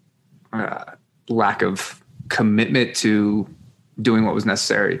 lack of commitment to doing what was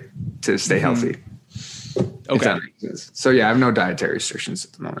necessary to stay healthy. Okay. So yeah, I have no dietary restrictions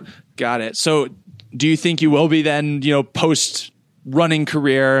at the moment. Got it. So do you think you will be then, post running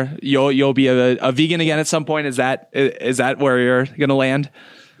career, you'll be a vegan again at some point? Is that where you're going to land?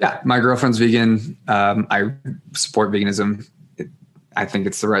 Yeah. My girlfriend's vegan. I support veganism. I think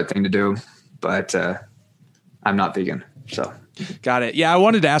it's the right thing to do, but I'm not vegan. So. Got it. Yeah. I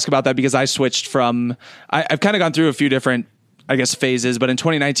wanted to ask about that because I switched from, I've kind of gone through a few different, I guess, phases, but in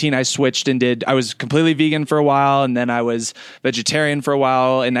 2019 I switched and I was completely vegan for a while, and then I was vegetarian for a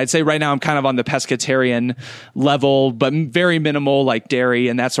while. And I'd say right now I'm kind of on the pescatarian level, but very minimal, like dairy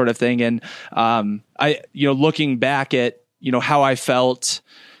and that sort of thing. And, looking back at, how I felt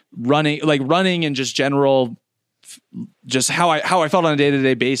running and just general, just how I felt on a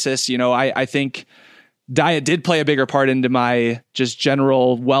day-to-day basis, I think diet did play a bigger part into my just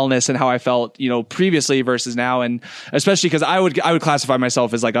general wellness and how I felt, previously versus now. And especially because I would classify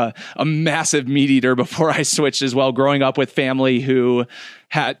myself as like a massive meat eater before I switched as well. Growing up with family who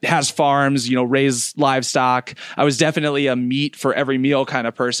has farms, raise livestock. I was definitely a meat for every meal kind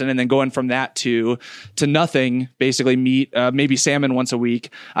of person. And then going from that to nothing, basically meat, maybe salmon once a week.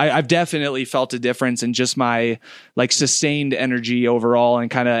 I've definitely felt a difference in just my like sustained energy overall and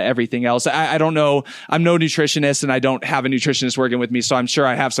kind of everything else. I don't know. I'm no nutritionist and I don't have a nutritionist working with me. So I'm sure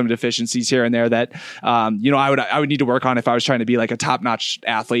I have some deficiencies here and there that, I would need to work on if I was trying to be like a top-notch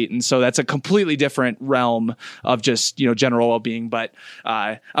athlete. And so that's a completely different realm of just, general well-being. But,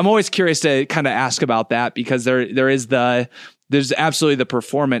 I'm always curious to kind of ask about that because there's absolutely the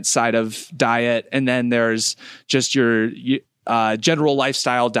performance side of diet. And then there's just your general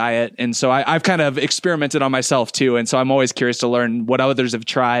lifestyle diet. And so I've kind of experimented on myself too. And so I'm always curious to learn what others have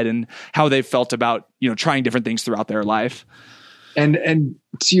tried and how they've felt about, trying different things throughout their life. And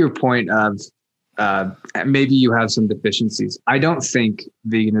to your point of, maybe you have some deficiencies. I don't think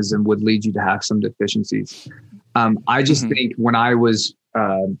veganism would lead you to have some deficiencies. I just think when I was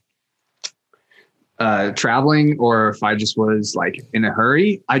traveling or if I just was like in a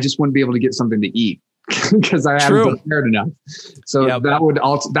hurry, I just wouldn't be able to get something to eat because I haven't prepared enough. So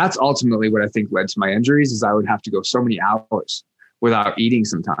that's ultimately what I think led to my injuries is I would have to go so many hours without eating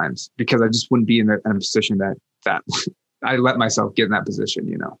sometimes because I just wouldn't be in a position that I let myself get in that position,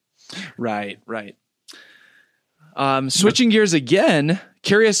 you know? Right. Switching gears again,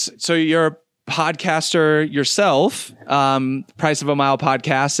 curious. So you're a podcaster yourself, Price of a Mile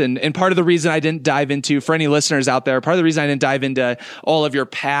podcast. And part of the reason I didn't dive into, for any listeners out there, part of the reason I didn't dive into all of your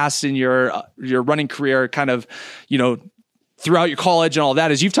past and your running career kind of, you know, throughout your college and all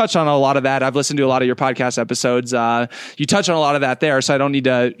that is you've touched on a lot of that. I've listened to a lot of your podcast episodes. You touch on a lot of that there. So I don't need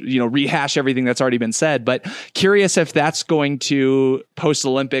to, you know, rehash everything that's already been said, but curious if that's going to post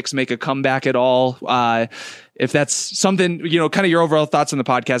Olympics make a comeback at all. If that's something, you know, kind of your overall thoughts on the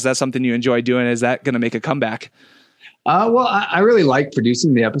podcast, that's something you enjoy doing. Is that going to make a comeback? Well, I really like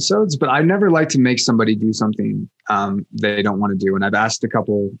producing the episodes, but I never like to make somebody do something they don't want to do. And I've asked a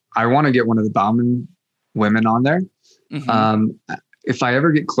couple, I want to get one of the Bauman women on there. Mm-hmm. If I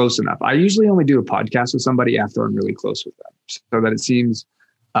ever get close enough, I usually only do a podcast with somebody after I'm really close with them so that it seems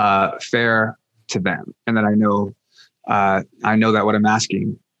fair to them. And that I know that what I'm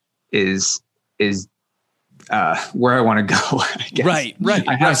asking is where I want to go. I guess. Right.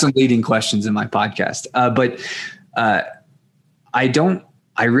 I have some leading questions in my podcast, but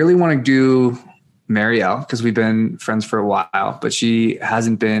I really want to do Marielle because we've been friends for a while, but she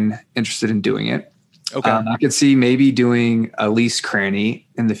hasn't been interested in doing it. Okay. I could see maybe doing Elise Cranny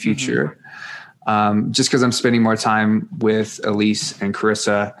in the future, just because I'm spending more time with Elise and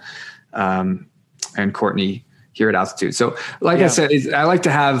Carissa and Courtney here at Altitude. So I said, I like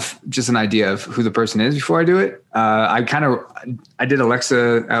to have just an idea of who the person is before I do it. I did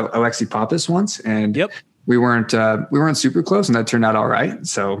Alexi Pappas once and we weren't super close and that turned out all right.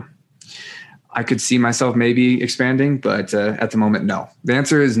 So I could see myself maybe expanding, but at the moment, no. The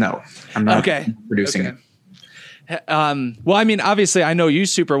answer is no. I'm not producing it. Well, I mean, obviously I know you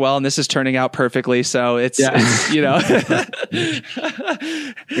super well and this is turning out perfectly. So it's you know,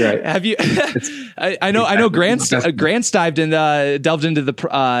 right. Have you, I know Grant's delved into the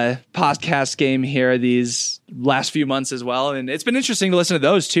podcast game here these last few months as well. And it's been interesting to listen to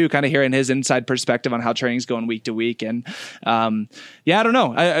those too, kind of hearing his inside perspective on how training's going week to week. And I don't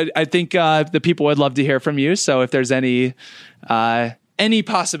know. I think the people would love to hear from you. So if there's any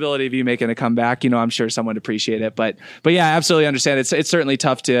possibility of you making a comeback, you know, I'm sure someone would appreciate it, but yeah, I absolutely understand. It's certainly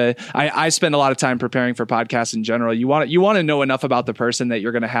tough to, I spend a lot of time preparing for podcasts in general. You want to know enough about the person that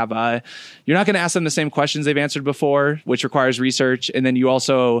you're going to have, you're not going to ask them the same questions they've answered before, which requires research. And then you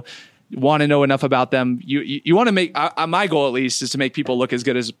also want to know enough about them. You want to make, my goal at least is to make people look as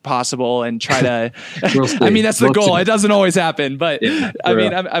good as possible and try to, I mean, that's the goal. It doesn't always happen, but I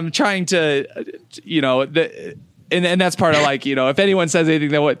mean, I'm trying to, you know, and that's part of like, you know, if anyone says anything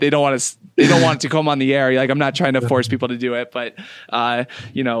that they don't want it to come on the air, like I'm not trying to force people to do it, but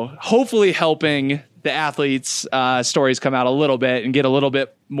you know, hopefully helping the athletes' stories come out a little bit and get a little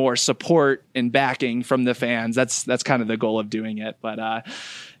bit more support and backing from the fans. That's kind of the goal of doing it. But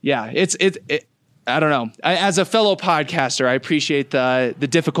yeah, it's I don't know. As a fellow podcaster, I appreciate the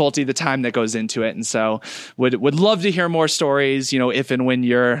difficulty, the time that goes into it. And so would love to hear more stories, you know, if and when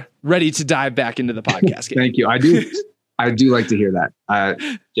you're ready to dive back into the podcast game. Thank you. I do like to hear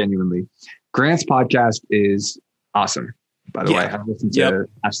that. Genuinely. Grant's podcast is awesome, by the way. I've listened to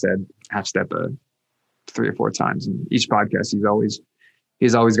Half Step 3 or 4 times, and each podcast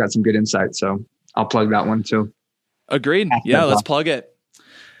he's always got some good insight. So I'll plug that one too. Agreed. Yeah, let's plug it.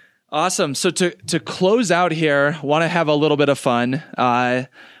 Awesome. So to close out here, want to have a little bit of fun.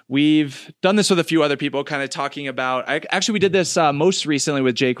 We've done this with a few other people, kind of talking about, we did this most recently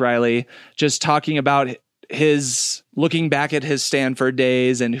with Jake Riley, just talking about his looking back at his Stanford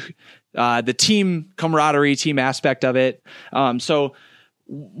days and the team camaraderie, team aspect of it. So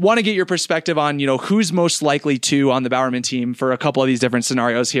want to get your perspective on, you know, who's most likely to on the Bowerman team for a couple of these different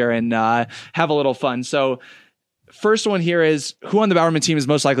scenarios here and have a little fun. So first one here is, who on the Bowerman team is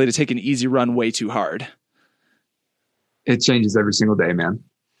most likely to take an easy run way too hard? It changes every single day, man.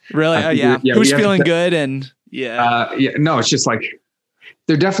 Really? Yeah. Who's feeling good? And no, it's just like,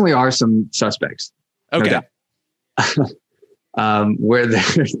 there definitely are some suspects. Okay. No where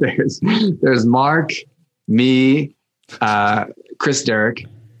there's Mark, me, Chris Derrick,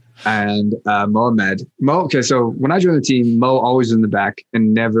 and Mohamed. Okay, so when I joined the team, Mo always was in the back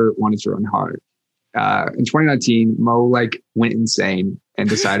and never wanted to run hard. In 2019, Mo went insane and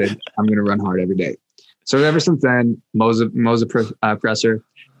decided I'm going to run hard every day. So ever since then, Mo's a presser.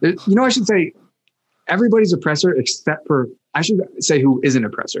 You know, I should say everybody's a presser except for, I should say who isn't a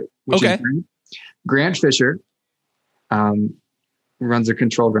presser. Which is Grant. Grant Fisher runs a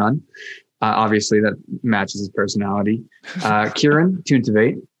controlled run. Obviously, that matches his personality. Kieran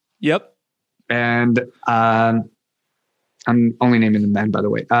Tuntavate. Yep. And I'm only naming the men, by the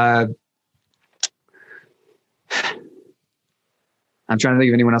way. I'm trying to think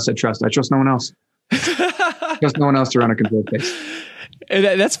of anyone else I trust. I trust no one else. Trust no one else to run a controlled pace. And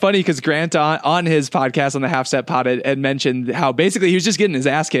that's funny because Grant on his podcast on the Half Step Pod had mentioned how basically he was just getting his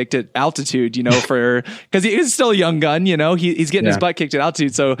ass kicked at altitude, because he is still a young gun, he's getting his butt kicked at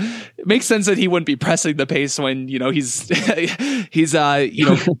altitude. So it makes sense that he wouldn't be pressing the pace when, he's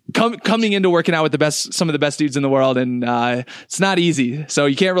coming into working out with some of the best dudes in the world. And it's not easy. So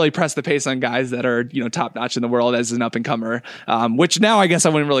you can't really press the pace on guys that are, top notch in the world as an up and comer, which now I guess I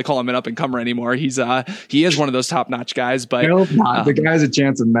wouldn't really call him an up and comer anymore. He is one of those top notch guys, but the guy has a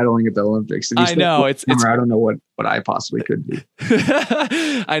chance of medaling at the Olympics. I know it's I don't know what I possibly could be.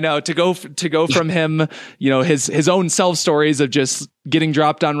 I know to go from him, his own self stories of just getting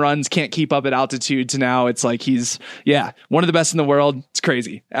dropped on runs, can't keep up at altitude, to now it's like he's one of the best in the world. It's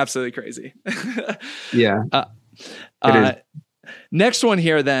crazy, absolutely crazy. Yeah. Next one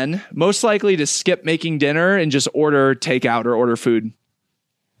here, then, most likely to skip making dinner and just order takeout or order food.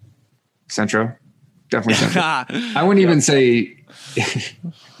 Centro, definitely Centro. I wouldn't even say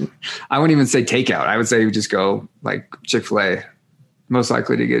takeout. I would say we just go like Chick-fil-A. Most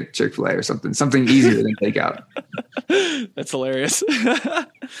likely to get Chick-fil-A or something easier than takeout. That's hilarious.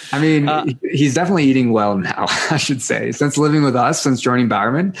 I mean, he's definitely eating well now, I should say. Since living with us, since joining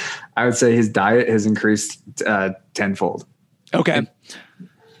Bowerman, I would say his diet has increased tenfold. Okay.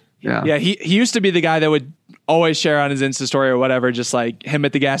 Yeah. He used to be the guy that would always share on his Insta story or whatever, just like him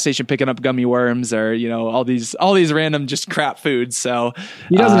at the gas station picking up gummy worms or, all these random just crap foods. So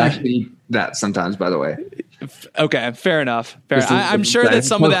he doesn't actually eat that sometimes, by the way. Okay. Fair enough. I'm sure that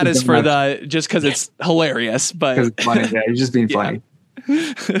some of that is for just cause it's hilarious, but it's funny. Yeah. He's just being funny.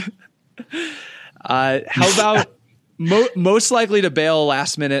 How about most likely to bail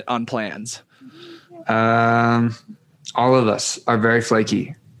last minute on plans? All of us are very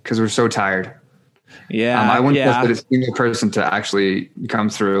flaky because we're so tired. Yeah. I wouldn't trust a single person to actually come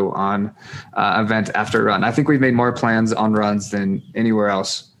through on event after run. I think we've made more plans on runs than anywhere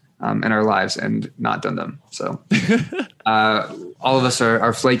else in our lives and not done them. So all of us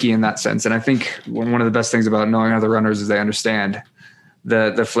are flaky in that sense. And I think one of the best things about knowing other runners is they understand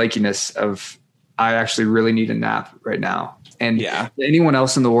the flakiness of, I actually really need a nap right now. And anyone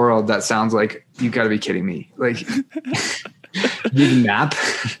else in the world that sounds like, you gotta be kidding me. Like, need a nap?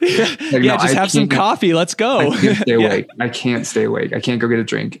 Just have some coffee. Let's go. I can't stay awake. I can't stay awake. I can't go get a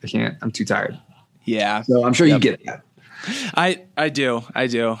drink. I can't. I'm too tired. Yeah. So I'm sure you get that. I do.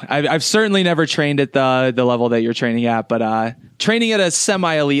 I've certainly never trained at the level that you're training at, but training at a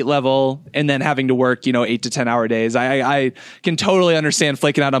semi-elite level and then having to work, 8 to 10 hour days. I can totally understand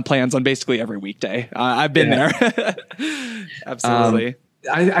flaking out on plans on basically every weekday. I've been there. Absolutely.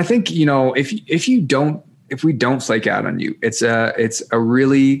 I think, if we don't flake out on you, it's a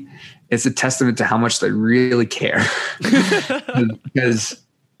testament to how much they really care. Because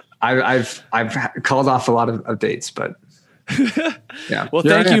I've called off a lot of dates, but yeah. Well,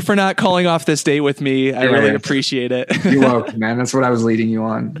 thank you for not calling off this date with me. I really appreciate it. You're welcome, man. That's what I was leading you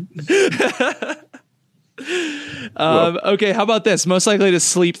on. Okay. How about this? Most likely to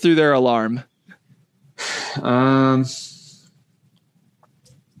sleep through their alarm. We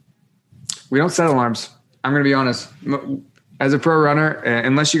don't set alarms. I'm going to be honest. As a pro runner,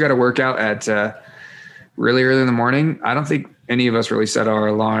 unless you got to work out at really early in the morning, I don't think any of us really set our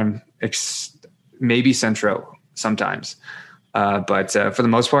alarm. Maybe Centro sometimes, but for the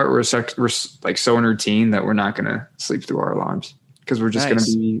most part, we're like so in routine that we're not going to sleep through our alarms because we're just going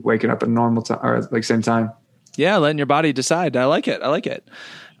to be waking up at normal time or like same time. Yeah, letting your body decide. I like it.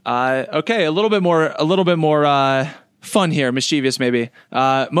 Okay, a little bit more fun here, mischievous maybe.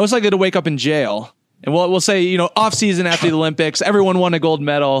 Most likely to wake up in jail. And we'll say, off season after the Olympics, everyone won a gold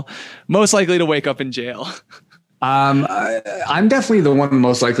medal. Most likely to wake up in jail. I'm definitely the one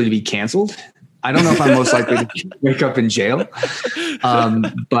most likely to be canceled. I don't know if I'm most likely to wake up in jail,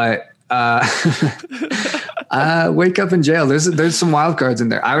 but wake up in jail. There's some wild cards in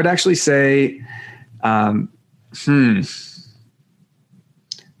there. I would actually say,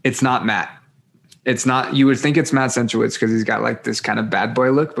 it's not Matt. It's not, you would think it's Matt Centrowitz because he's got like this kind of bad boy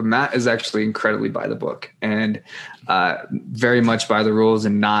look, but Matt is actually incredibly by the book and very much by the rules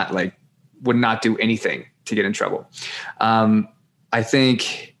and would not do anything to get in trouble. I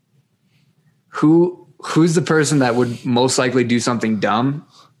think who's the person that would most likely do something dumb?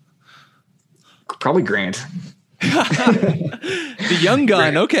 Probably Grant. The young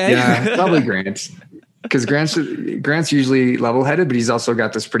gun. Okay. Yeah, probably Grant. Because Grant's usually level-headed, but he's also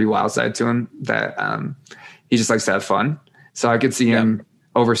got this pretty wild side to him that he just likes to have fun. So I could see him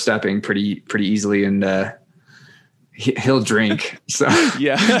overstepping pretty easily, and he'll drink. So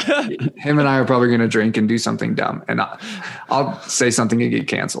yeah, him and I are probably going to drink and do something dumb, and I'll say something and get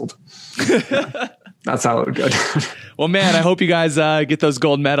canceled. That's how it would go down. Well, man, I hope you guys get those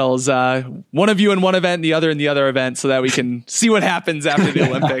gold medals. One of you in one event and the other in the other event, so that we can see what happens after the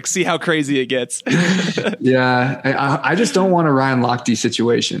Olympics, see how crazy it gets. Yeah. I just don't want a Ryan Lochte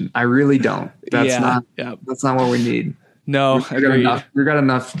situation. I really don't. That's not what we need. No, we got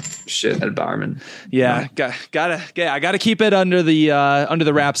enough shit at Bowerman. Yeah, gotta keep it under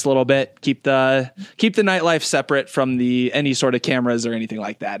the wraps a little bit. Keep the nightlife separate from any sort of cameras or anything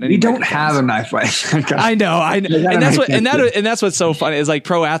like that. We don't have a nightlife. I know, and that's what's so funny is like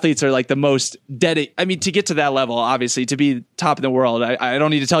pro athletes are like the most dedicated. I mean, to get to that level, obviously, to be top in the world, I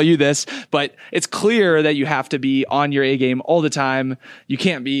don't need to tell you this, but it's clear that you have to be on your A game all the time. You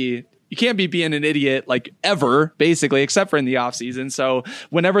can't be being an idiot like ever, basically, except for in the off season. So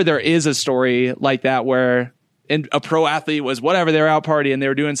whenever there is a story like that where a pro athlete was whatever, they were out partying, they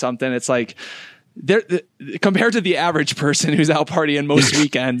were doing something, it's like compared to the average person who's out partying most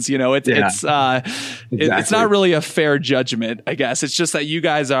weekends, it's not really a fair judgment, I guess. It's just that you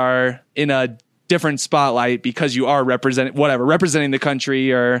guys are in a different spotlight because you are representing the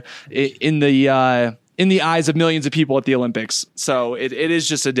country or in the eyes of millions of people at the Olympics. So it is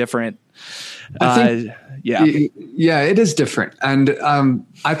just a different, it is different. And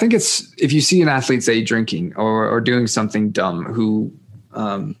I think it's, if you see an athlete, say, drinking or doing something dumb, who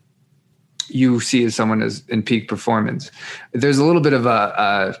you see as someone as in peak performance, there's a little bit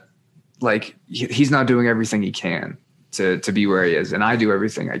of he's not doing everything he can to be where he is. And I do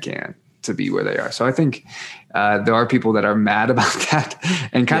everything I can to be where they are. So I think there are people that are mad about that,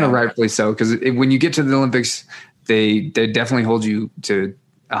 and kind of rightfully so, because when you get to the Olympics, they definitely hold you to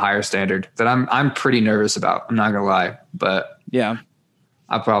a higher standard that I'm pretty nervous about. I'm not gonna lie, but yeah,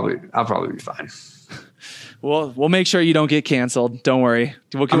 I'll probably be fine. We'll make sure you don't get canceled. Don't worry.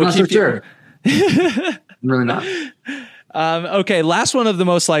 I'm not so sure. I'm really not. Okay, last one of the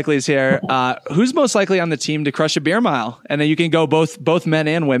most likelies here. Who's most likely on the team to crush a beer mile? And then you can go both men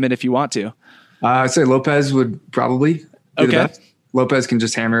and women if you want to. I'd say Lopez would probably be the best. Lopez can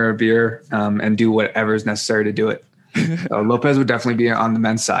just hammer a beer and do whatever is necessary to do it. Lopez would definitely be on the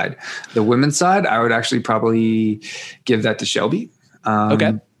men's side. The women's side, I would actually probably give that to Shelby.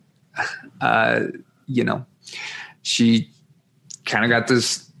 She kind of got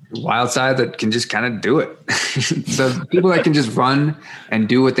this wild side that can just kind of do it. So people that can just run and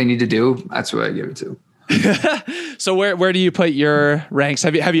do what they need to do, that's what I give it to. So where do you put your ranks?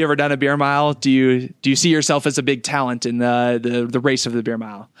 Have you ever done a beer mile? Do you see yourself as a big talent in the race of the beer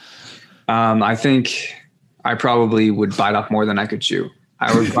mile? I think I probably would bite off more than I could chew.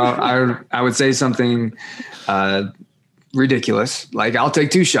 I would say something ridiculous, like I'll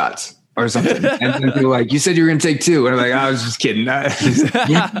take 2 shots or something. And then people are like, you said you were going to take 2. And I'm like, I was just kidding.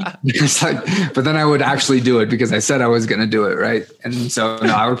 It's like, but then I would actually do it because I said I was going to do it. Right. And so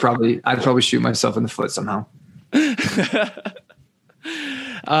no, I'd probably shoot myself in the foot somehow.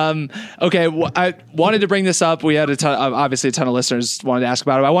 Okay. Well, I wanted to bring this up. We had obviously a ton of listeners wanted to ask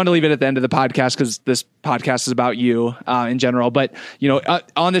about it. I wanted to leave it at the end of the podcast because this podcast is about you in general. But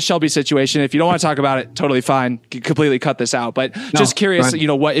on the Shelby situation, if you don't want to talk about it, totally fine. Completely cut this out. But just curious,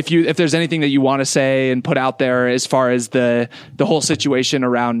 what if there's anything that you want to say and put out there as far as the whole situation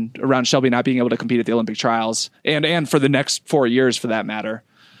around Shelby not being able to compete at the Olympic trials and for the next 4 years, for that matter.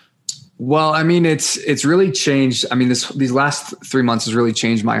 Well, I mean, it's really changed. I mean, these last 3 months has really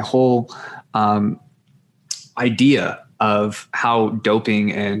changed my whole idea of how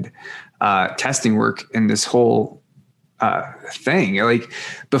doping and testing work in this whole thing. Like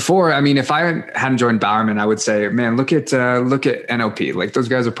before, I mean, if I hadn't joined Bowerman, I would say, man, look at NOP. Like those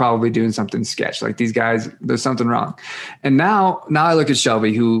guys are probably doing something sketch. Like these guys, there's something wrong. And now I look at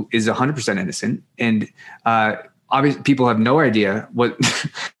Shelby, who is 100% innocent, and obviously people have no idea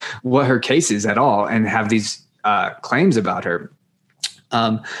what her case is at all, and have these claims about her.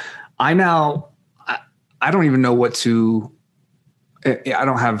 I don't even know what to. I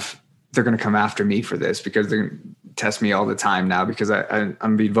don't have. They're going to come after me for this because they're going to test me all the time now because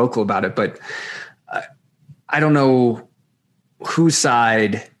I'm being vocal about it. But I don't know whose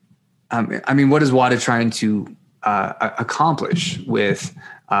side. I mean, what is WADA trying to accomplish with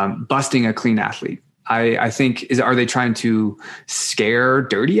busting a clean athlete? I think are they trying to scare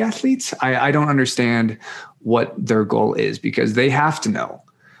dirty athletes? I don't understand what their goal is, because they have to know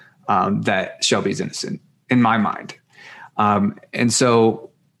that Shelby's innocent. in my mind. And so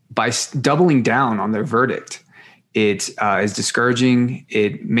by doubling down on their verdict, it is discouraging.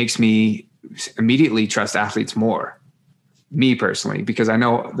 It makes me immediately trust athletes more, me personally, because I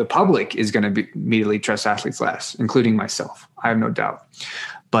know the public is going to immediately trust athletes less, including myself. I have no doubt.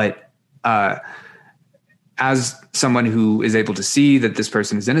 But as someone who is able to see that this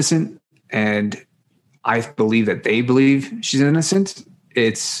person is innocent, and I believe that they believe she's innocent,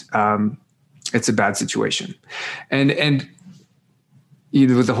 it's a bad situation. And you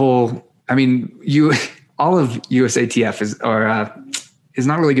know, with the whole, I mean, all of USATF is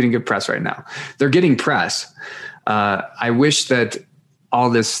not really getting good press right now. They're getting press. I wish that all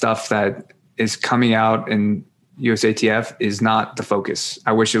this stuff that is coming out in USATF is not the focus.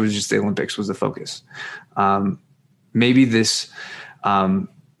 I wish it was just the Olympics was the focus. Maybe this, are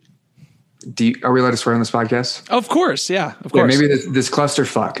we allowed to swear on this podcast? Of course. Yeah, of course. Maybe this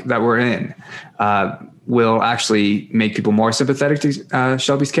clusterfuck that we're in will actually make people more sympathetic to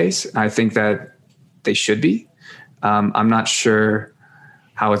Shelby's case. I think that they should be. I'm not sure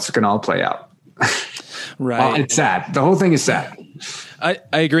how it's going to all play out. Right. It's sad. The whole thing is sad. I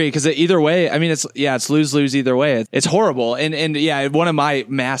agree, because either way, I mean, it's lose-lose either way. It's horrible. And yeah, one of my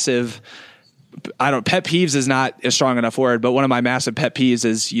massive, pet peeves is not a strong enough word, but one of my massive pet peeves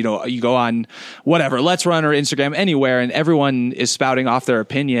is, you know, you go on whatever, Let's Run or Instagram, anywhere, and everyone is spouting off their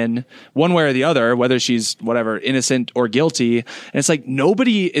opinion one way or the other, whether she's whatever, innocent or guilty. And it's like,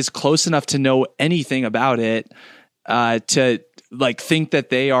 nobody is close enough to know anything about it, to like think that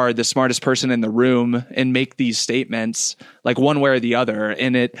they are the smartest person in the room and make these statements like one way or the other.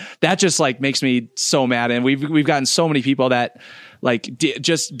 And that just like makes me so mad. And we've gotten so many people that like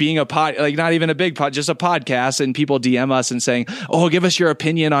just being a pod, like not even a big pod, just a podcast, and people DM us and saying, "Oh, give us your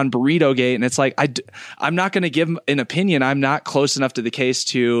opinion on Burrito Gate." And it's like, I'm not going to give an opinion. I'm not close enough to the case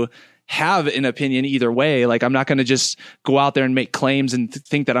to have an opinion either way. Like, I'm not going to just go out there and make claims and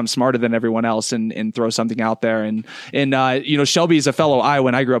think that I'm smarter than everyone else and throw something out there. And you know, Shelby's a fellow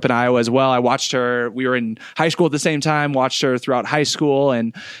Iowan. I grew up in Iowa as well. I watched her. We were in high school at the same time, watched her throughout high school,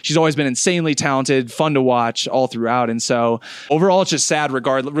 and she's always been insanely talented, fun to watch all throughout. And so overall, it's just sad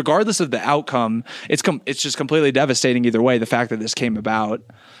regardless of the outcome. It's just completely devastating either way, the fact that this came about.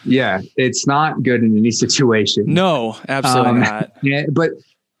 Yeah. It's not good in any situation. No, absolutely not. Yeah, but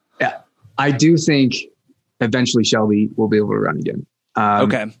I do think eventually Shelby will be able to run again.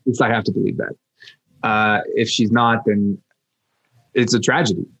 Okay. At least I have to believe that. If she's not, then it's a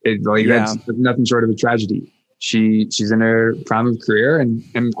tragedy. That's nothing short of a tragedy. She's in her prime of career,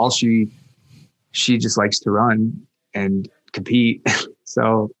 and all she just likes to run and compete.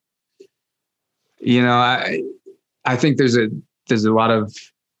 So, you know, I think there's a lot of,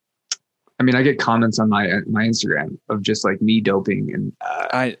 I mean, I get comments on my Instagram of just like me doping, and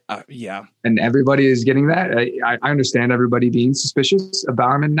and everybody is getting that. I understand everybody being suspicious of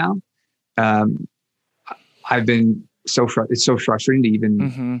Bowerman now. I've been it's so frustrating to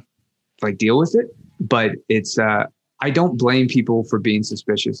even like deal with it, but it's I don't blame people for being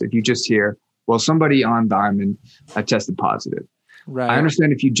suspicious. If you just hear, well, somebody on Bowerman tested positive, right? I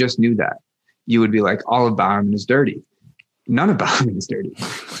understand if you just knew that, you would be like, all of Bowerman is dirty. None of Bowerman is dirty.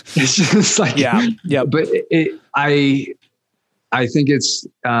 It's just like, yeah. But I think it's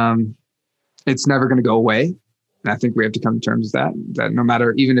never going to go away. And I think we have to come to terms with that no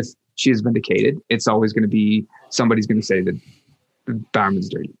matter, even if she is vindicated, it's always going to be, somebody's going to say that Bowerman's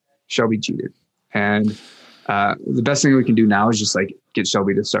dirty. Shelby cheated. And the best thing we can do now is just like get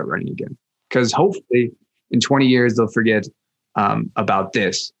Shelby to start running again. Because hopefully in 20 years, they'll forget about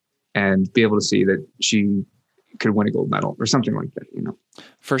this and be able to see that she could win a gold medal or something like that, you know?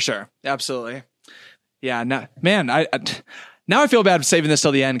 For sure. Absolutely. Yeah. Now I feel bad saving this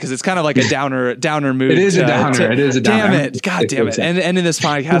till the end, because it's kind of like a downer mood. It is a downer. It is a downer. Damn it. God damn it. And ending this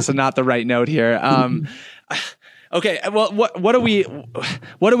podcast is not the right note here. Okay. Well, what do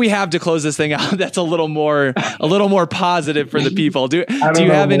we have to close this thing out that's a little more positive for the people? Do you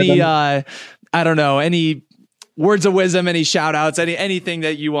have any, I don't know, any words of wisdom, any shout outs, anything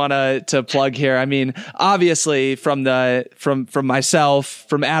that you want to plug here? I mean, obviously from myself,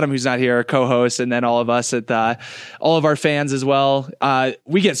 from Adam, who's not here, our co-host, and then all of us at all of our fans as well.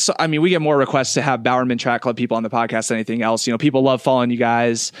 We get more requests to have Bowerman Track Club people on the podcast than anything else. You know, people love following you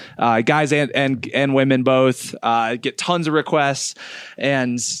guys and women both, get tons of requests,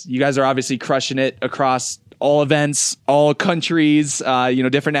 and you guys are obviously crushing it across all events, all countries,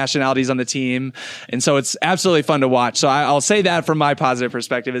 different nationalities on the team. And so it's absolutely fun to watch. So I'll say that from my positive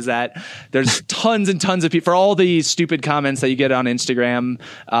perspective is that there's tons and tons of people for all the stupid comments that you get on Instagram,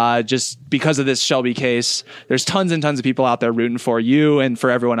 just because of this Shelby case. There's tons and tons of people out there rooting for you and for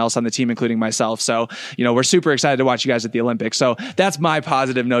everyone else on the team, including myself. So, we're super excited to watch you guys at the Olympics. So that's my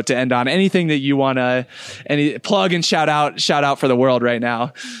positive note to end on. Anything that you want to plug and shout out for the world right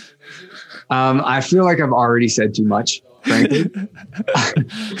now? I feel like I've already said too much, frankly.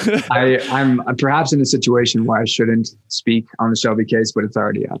 I'm perhaps in a situation where I shouldn't speak on the Shelby case, but it's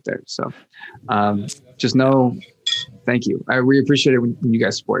already out there. So just know, thank you. We appreciate it when you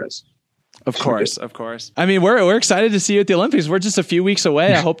guys support us. Of course. I mean, we're excited to see you at the Olympics. We're just a few weeks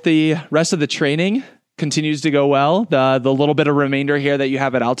away. I hope the rest of the training continues to go well. The little bit of remainder here that you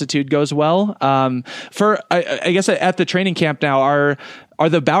have at altitude goes well. I guess at the training camp now, are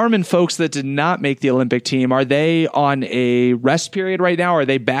the Bowerman folks that did not make the Olympic team, are they on a rest period right now? Are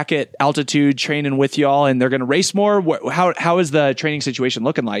they back at altitude training with y'all and they're going to race more? How is the training situation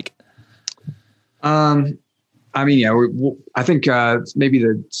looking like? I mean, yeah, I think maybe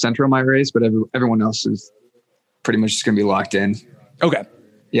the Central might race, but everyone else is pretty much just going to be locked in. Okay.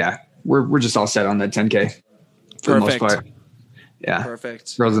 Yeah, we're just all set on that 10K for the most part. Yeah.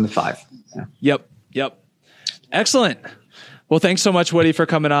 Perfect. Girls in the 5. Yeah. Yep. Excellent. Well, thanks so much, Woody, for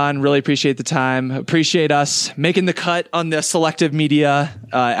coming on. Really appreciate the time. Appreciate us making the cut on the selective media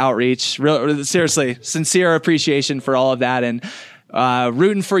outreach. Seriously, sincere appreciation for all of that. And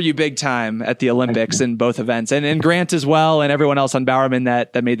rooting for you big time at the Olympics in both events, and Grant as well, and everyone else on Bowerman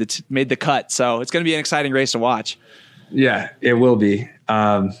that made the cut. So it's going to be an exciting race to watch. Yeah, it will be.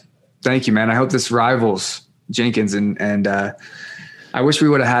 Thank you, man. I hope this rivals Jenkins, and I wish we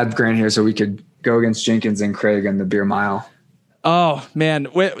would have had Grant here so we could go against Jenkins and Craig in the beer mile. Oh man,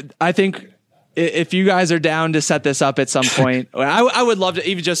 I think if you guys are down to set this up at some point, I would love to,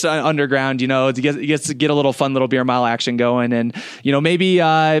 even just underground, to get a little fun little beer mile action going. And, maybe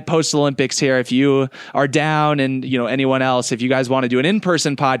post Olympics here, if you are down and, anyone else, if you guys want to do an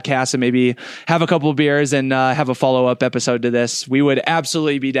in-person podcast and maybe have a couple of beers and have a follow-up episode to this, we would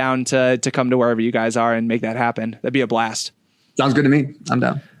absolutely be down to come to wherever you guys are and make that happen. That'd be a blast. Sounds good to me. I'm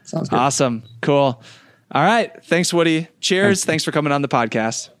down. Sounds good. Awesome. Cool. All right. Thanks, Woody. Cheers. Thanks for coming on the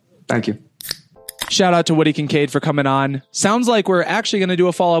podcast. Thank you. Shout out to Woody Kincaid for coming on. Sounds like we're actually going to do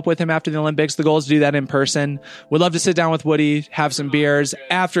a follow-up with him after the Olympics. The goal is to do that in person. Would love to sit down with Woody, have some beers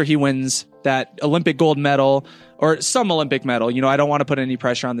after he wins that Olympic gold medal or some Olympic medal. I don't want to put any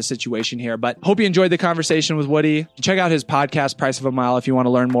pressure on the situation here, but hope you enjoyed the conversation with Woody. Check out his podcast, Price of a Mile, if you want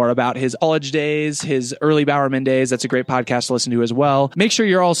to learn more about his college days, his early Bowerman days. That's a great podcast to listen to as well. Make sure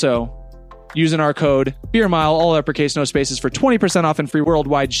you're also using our code BeerMile, all uppercase, no spaces, for 20% off and free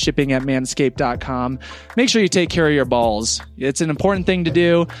worldwide shipping at manscaped.com. Make sure you take care of your balls. It's an important thing to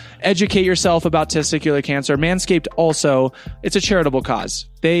do. Educate yourself about testicular cancer. Manscaped also, it's a charitable cause.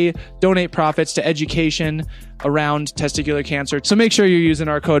 They donate profits to education around testicular cancer. So make sure you're using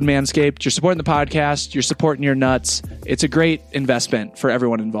our code Manscaped. You're supporting the podcast. You're supporting your nuts. It's a great investment for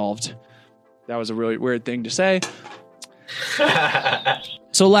everyone involved. That was a really weird thing to say.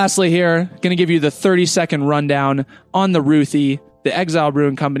 So lastly here, going to give you the 30-second rundown on the Ruthie, the Exile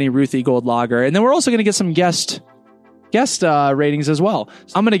Brewing Company Ruthie Gold Lager. And then we're also going to get some guest ratings as well.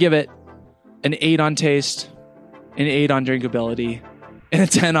 I'm going to give it an 8 on taste, an 8 on drinkability, and a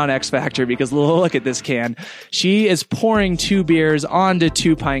 10 on X Factor, because look at this can. She is pouring 2 beers onto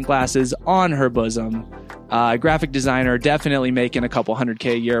 2 pint glasses on her bosom. Graphic designer, definitely making a couple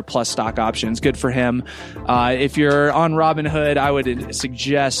 $100K a year plus stock options. Good for him. If you're on Robinhood, I would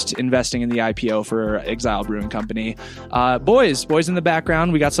suggest investing in the IPO for Exile Brewing Company. Boys in the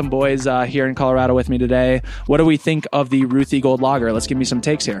background. We got some boys here in Colorado with me today. What do we think of the Ruthie Gold Lager? Let's give me some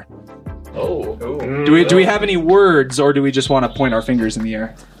takes here. Do we have any words, or do we just want to point our fingers in the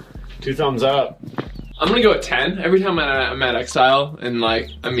air? 2 thumbs up. I'm gonna go at 10. Every time I'm at Exile and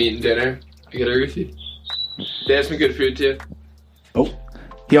I'm eating dinner, I get a Ruthie. They have some good food too. Oh,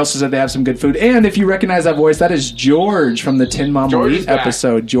 he also said they have some good food. And if you recognize that voice, that is George from the Tin Mama Elite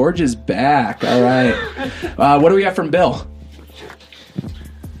episode. George is back. All right. What do we got from Bill?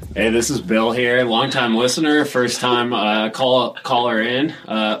 Hey, this is Bill here. Longtime listener, first time caller in.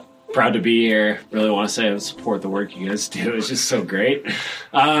 Proud to be here. Really want to say I support the work you guys do. It's just so great.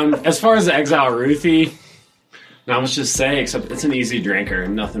 As far as the Exile Ruthie, not much to say, except it's an easy drinker.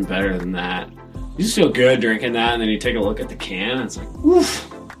 Nothing better than that. You just feel good drinking that, and then you take a look at the can, and it's like, woof,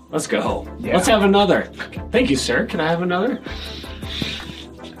 let's go. Yeah. Let's have another. Thank you, sir. Can I have another?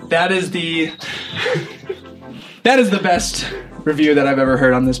 That is the best review that I've ever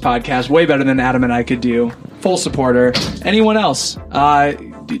heard on this podcast. Way better than Adam and I could do. full supporter. Anyone else?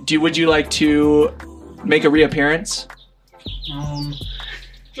 Would you like to make a reappearance?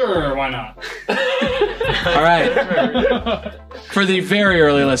 Sure, why not? All right. For the very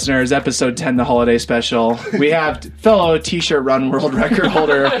early listeners, episode 10, the holiday special, we have fellow T-shirt run world record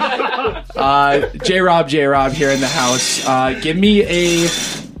holder J-Rob here in the house. Give me a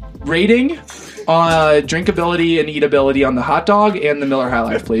rating on drinkability and eatability on the hot dog and the Miller High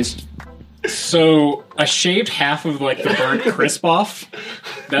Life, please. So I shaved half of like the burnt crisp off.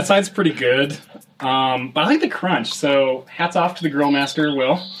 That side's pretty good. But I like the crunch, so hats off to the grill master,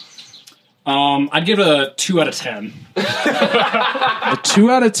 Will. I'd give it a 2 out of 10. A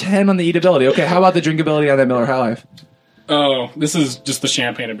 2 out of 10 on the eatability. Okay, how about the drinkability on that Miller High Life? Oh, this is just the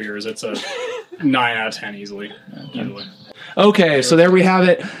champagne of beers. It's a 9 out of 10 easily. Okay, so there we have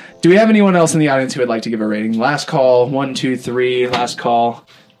it. Do we have anyone else in the audience who would like to give a rating? Last call, 1, 2, 3, last call.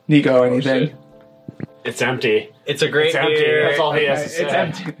 Nico, anything? It's empty. It's a great beer. That's all he has to say. It's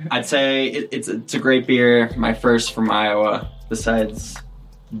empty. I'd say it's a great beer. My first from Iowa, besides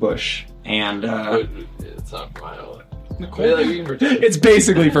Busch. And it's not from Iowa. It's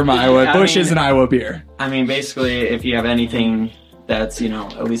basically from Iowa. Busch is an Iowa beer. I mean, basically, if you have anything that's,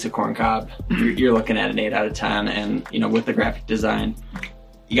 at least a corn cob, you're looking at an 8 out of 10. And, with the graphic design,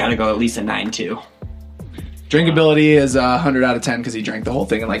 you got to go at least a 9, too. Drinkability is 100 out of 10 because he drank the whole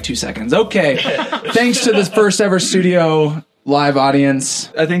thing in like 2 seconds. Okay. Thanks to this first ever studio live audience.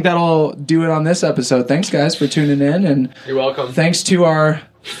 I think that'll do it on this episode. Thanks, guys, for tuning in. And you're welcome. Thanks to our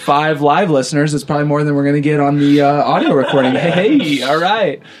 5 live listeners. It's probably more than we're going to get on the audio recording. Hey, all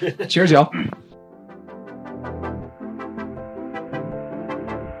right. Cheers, y'all.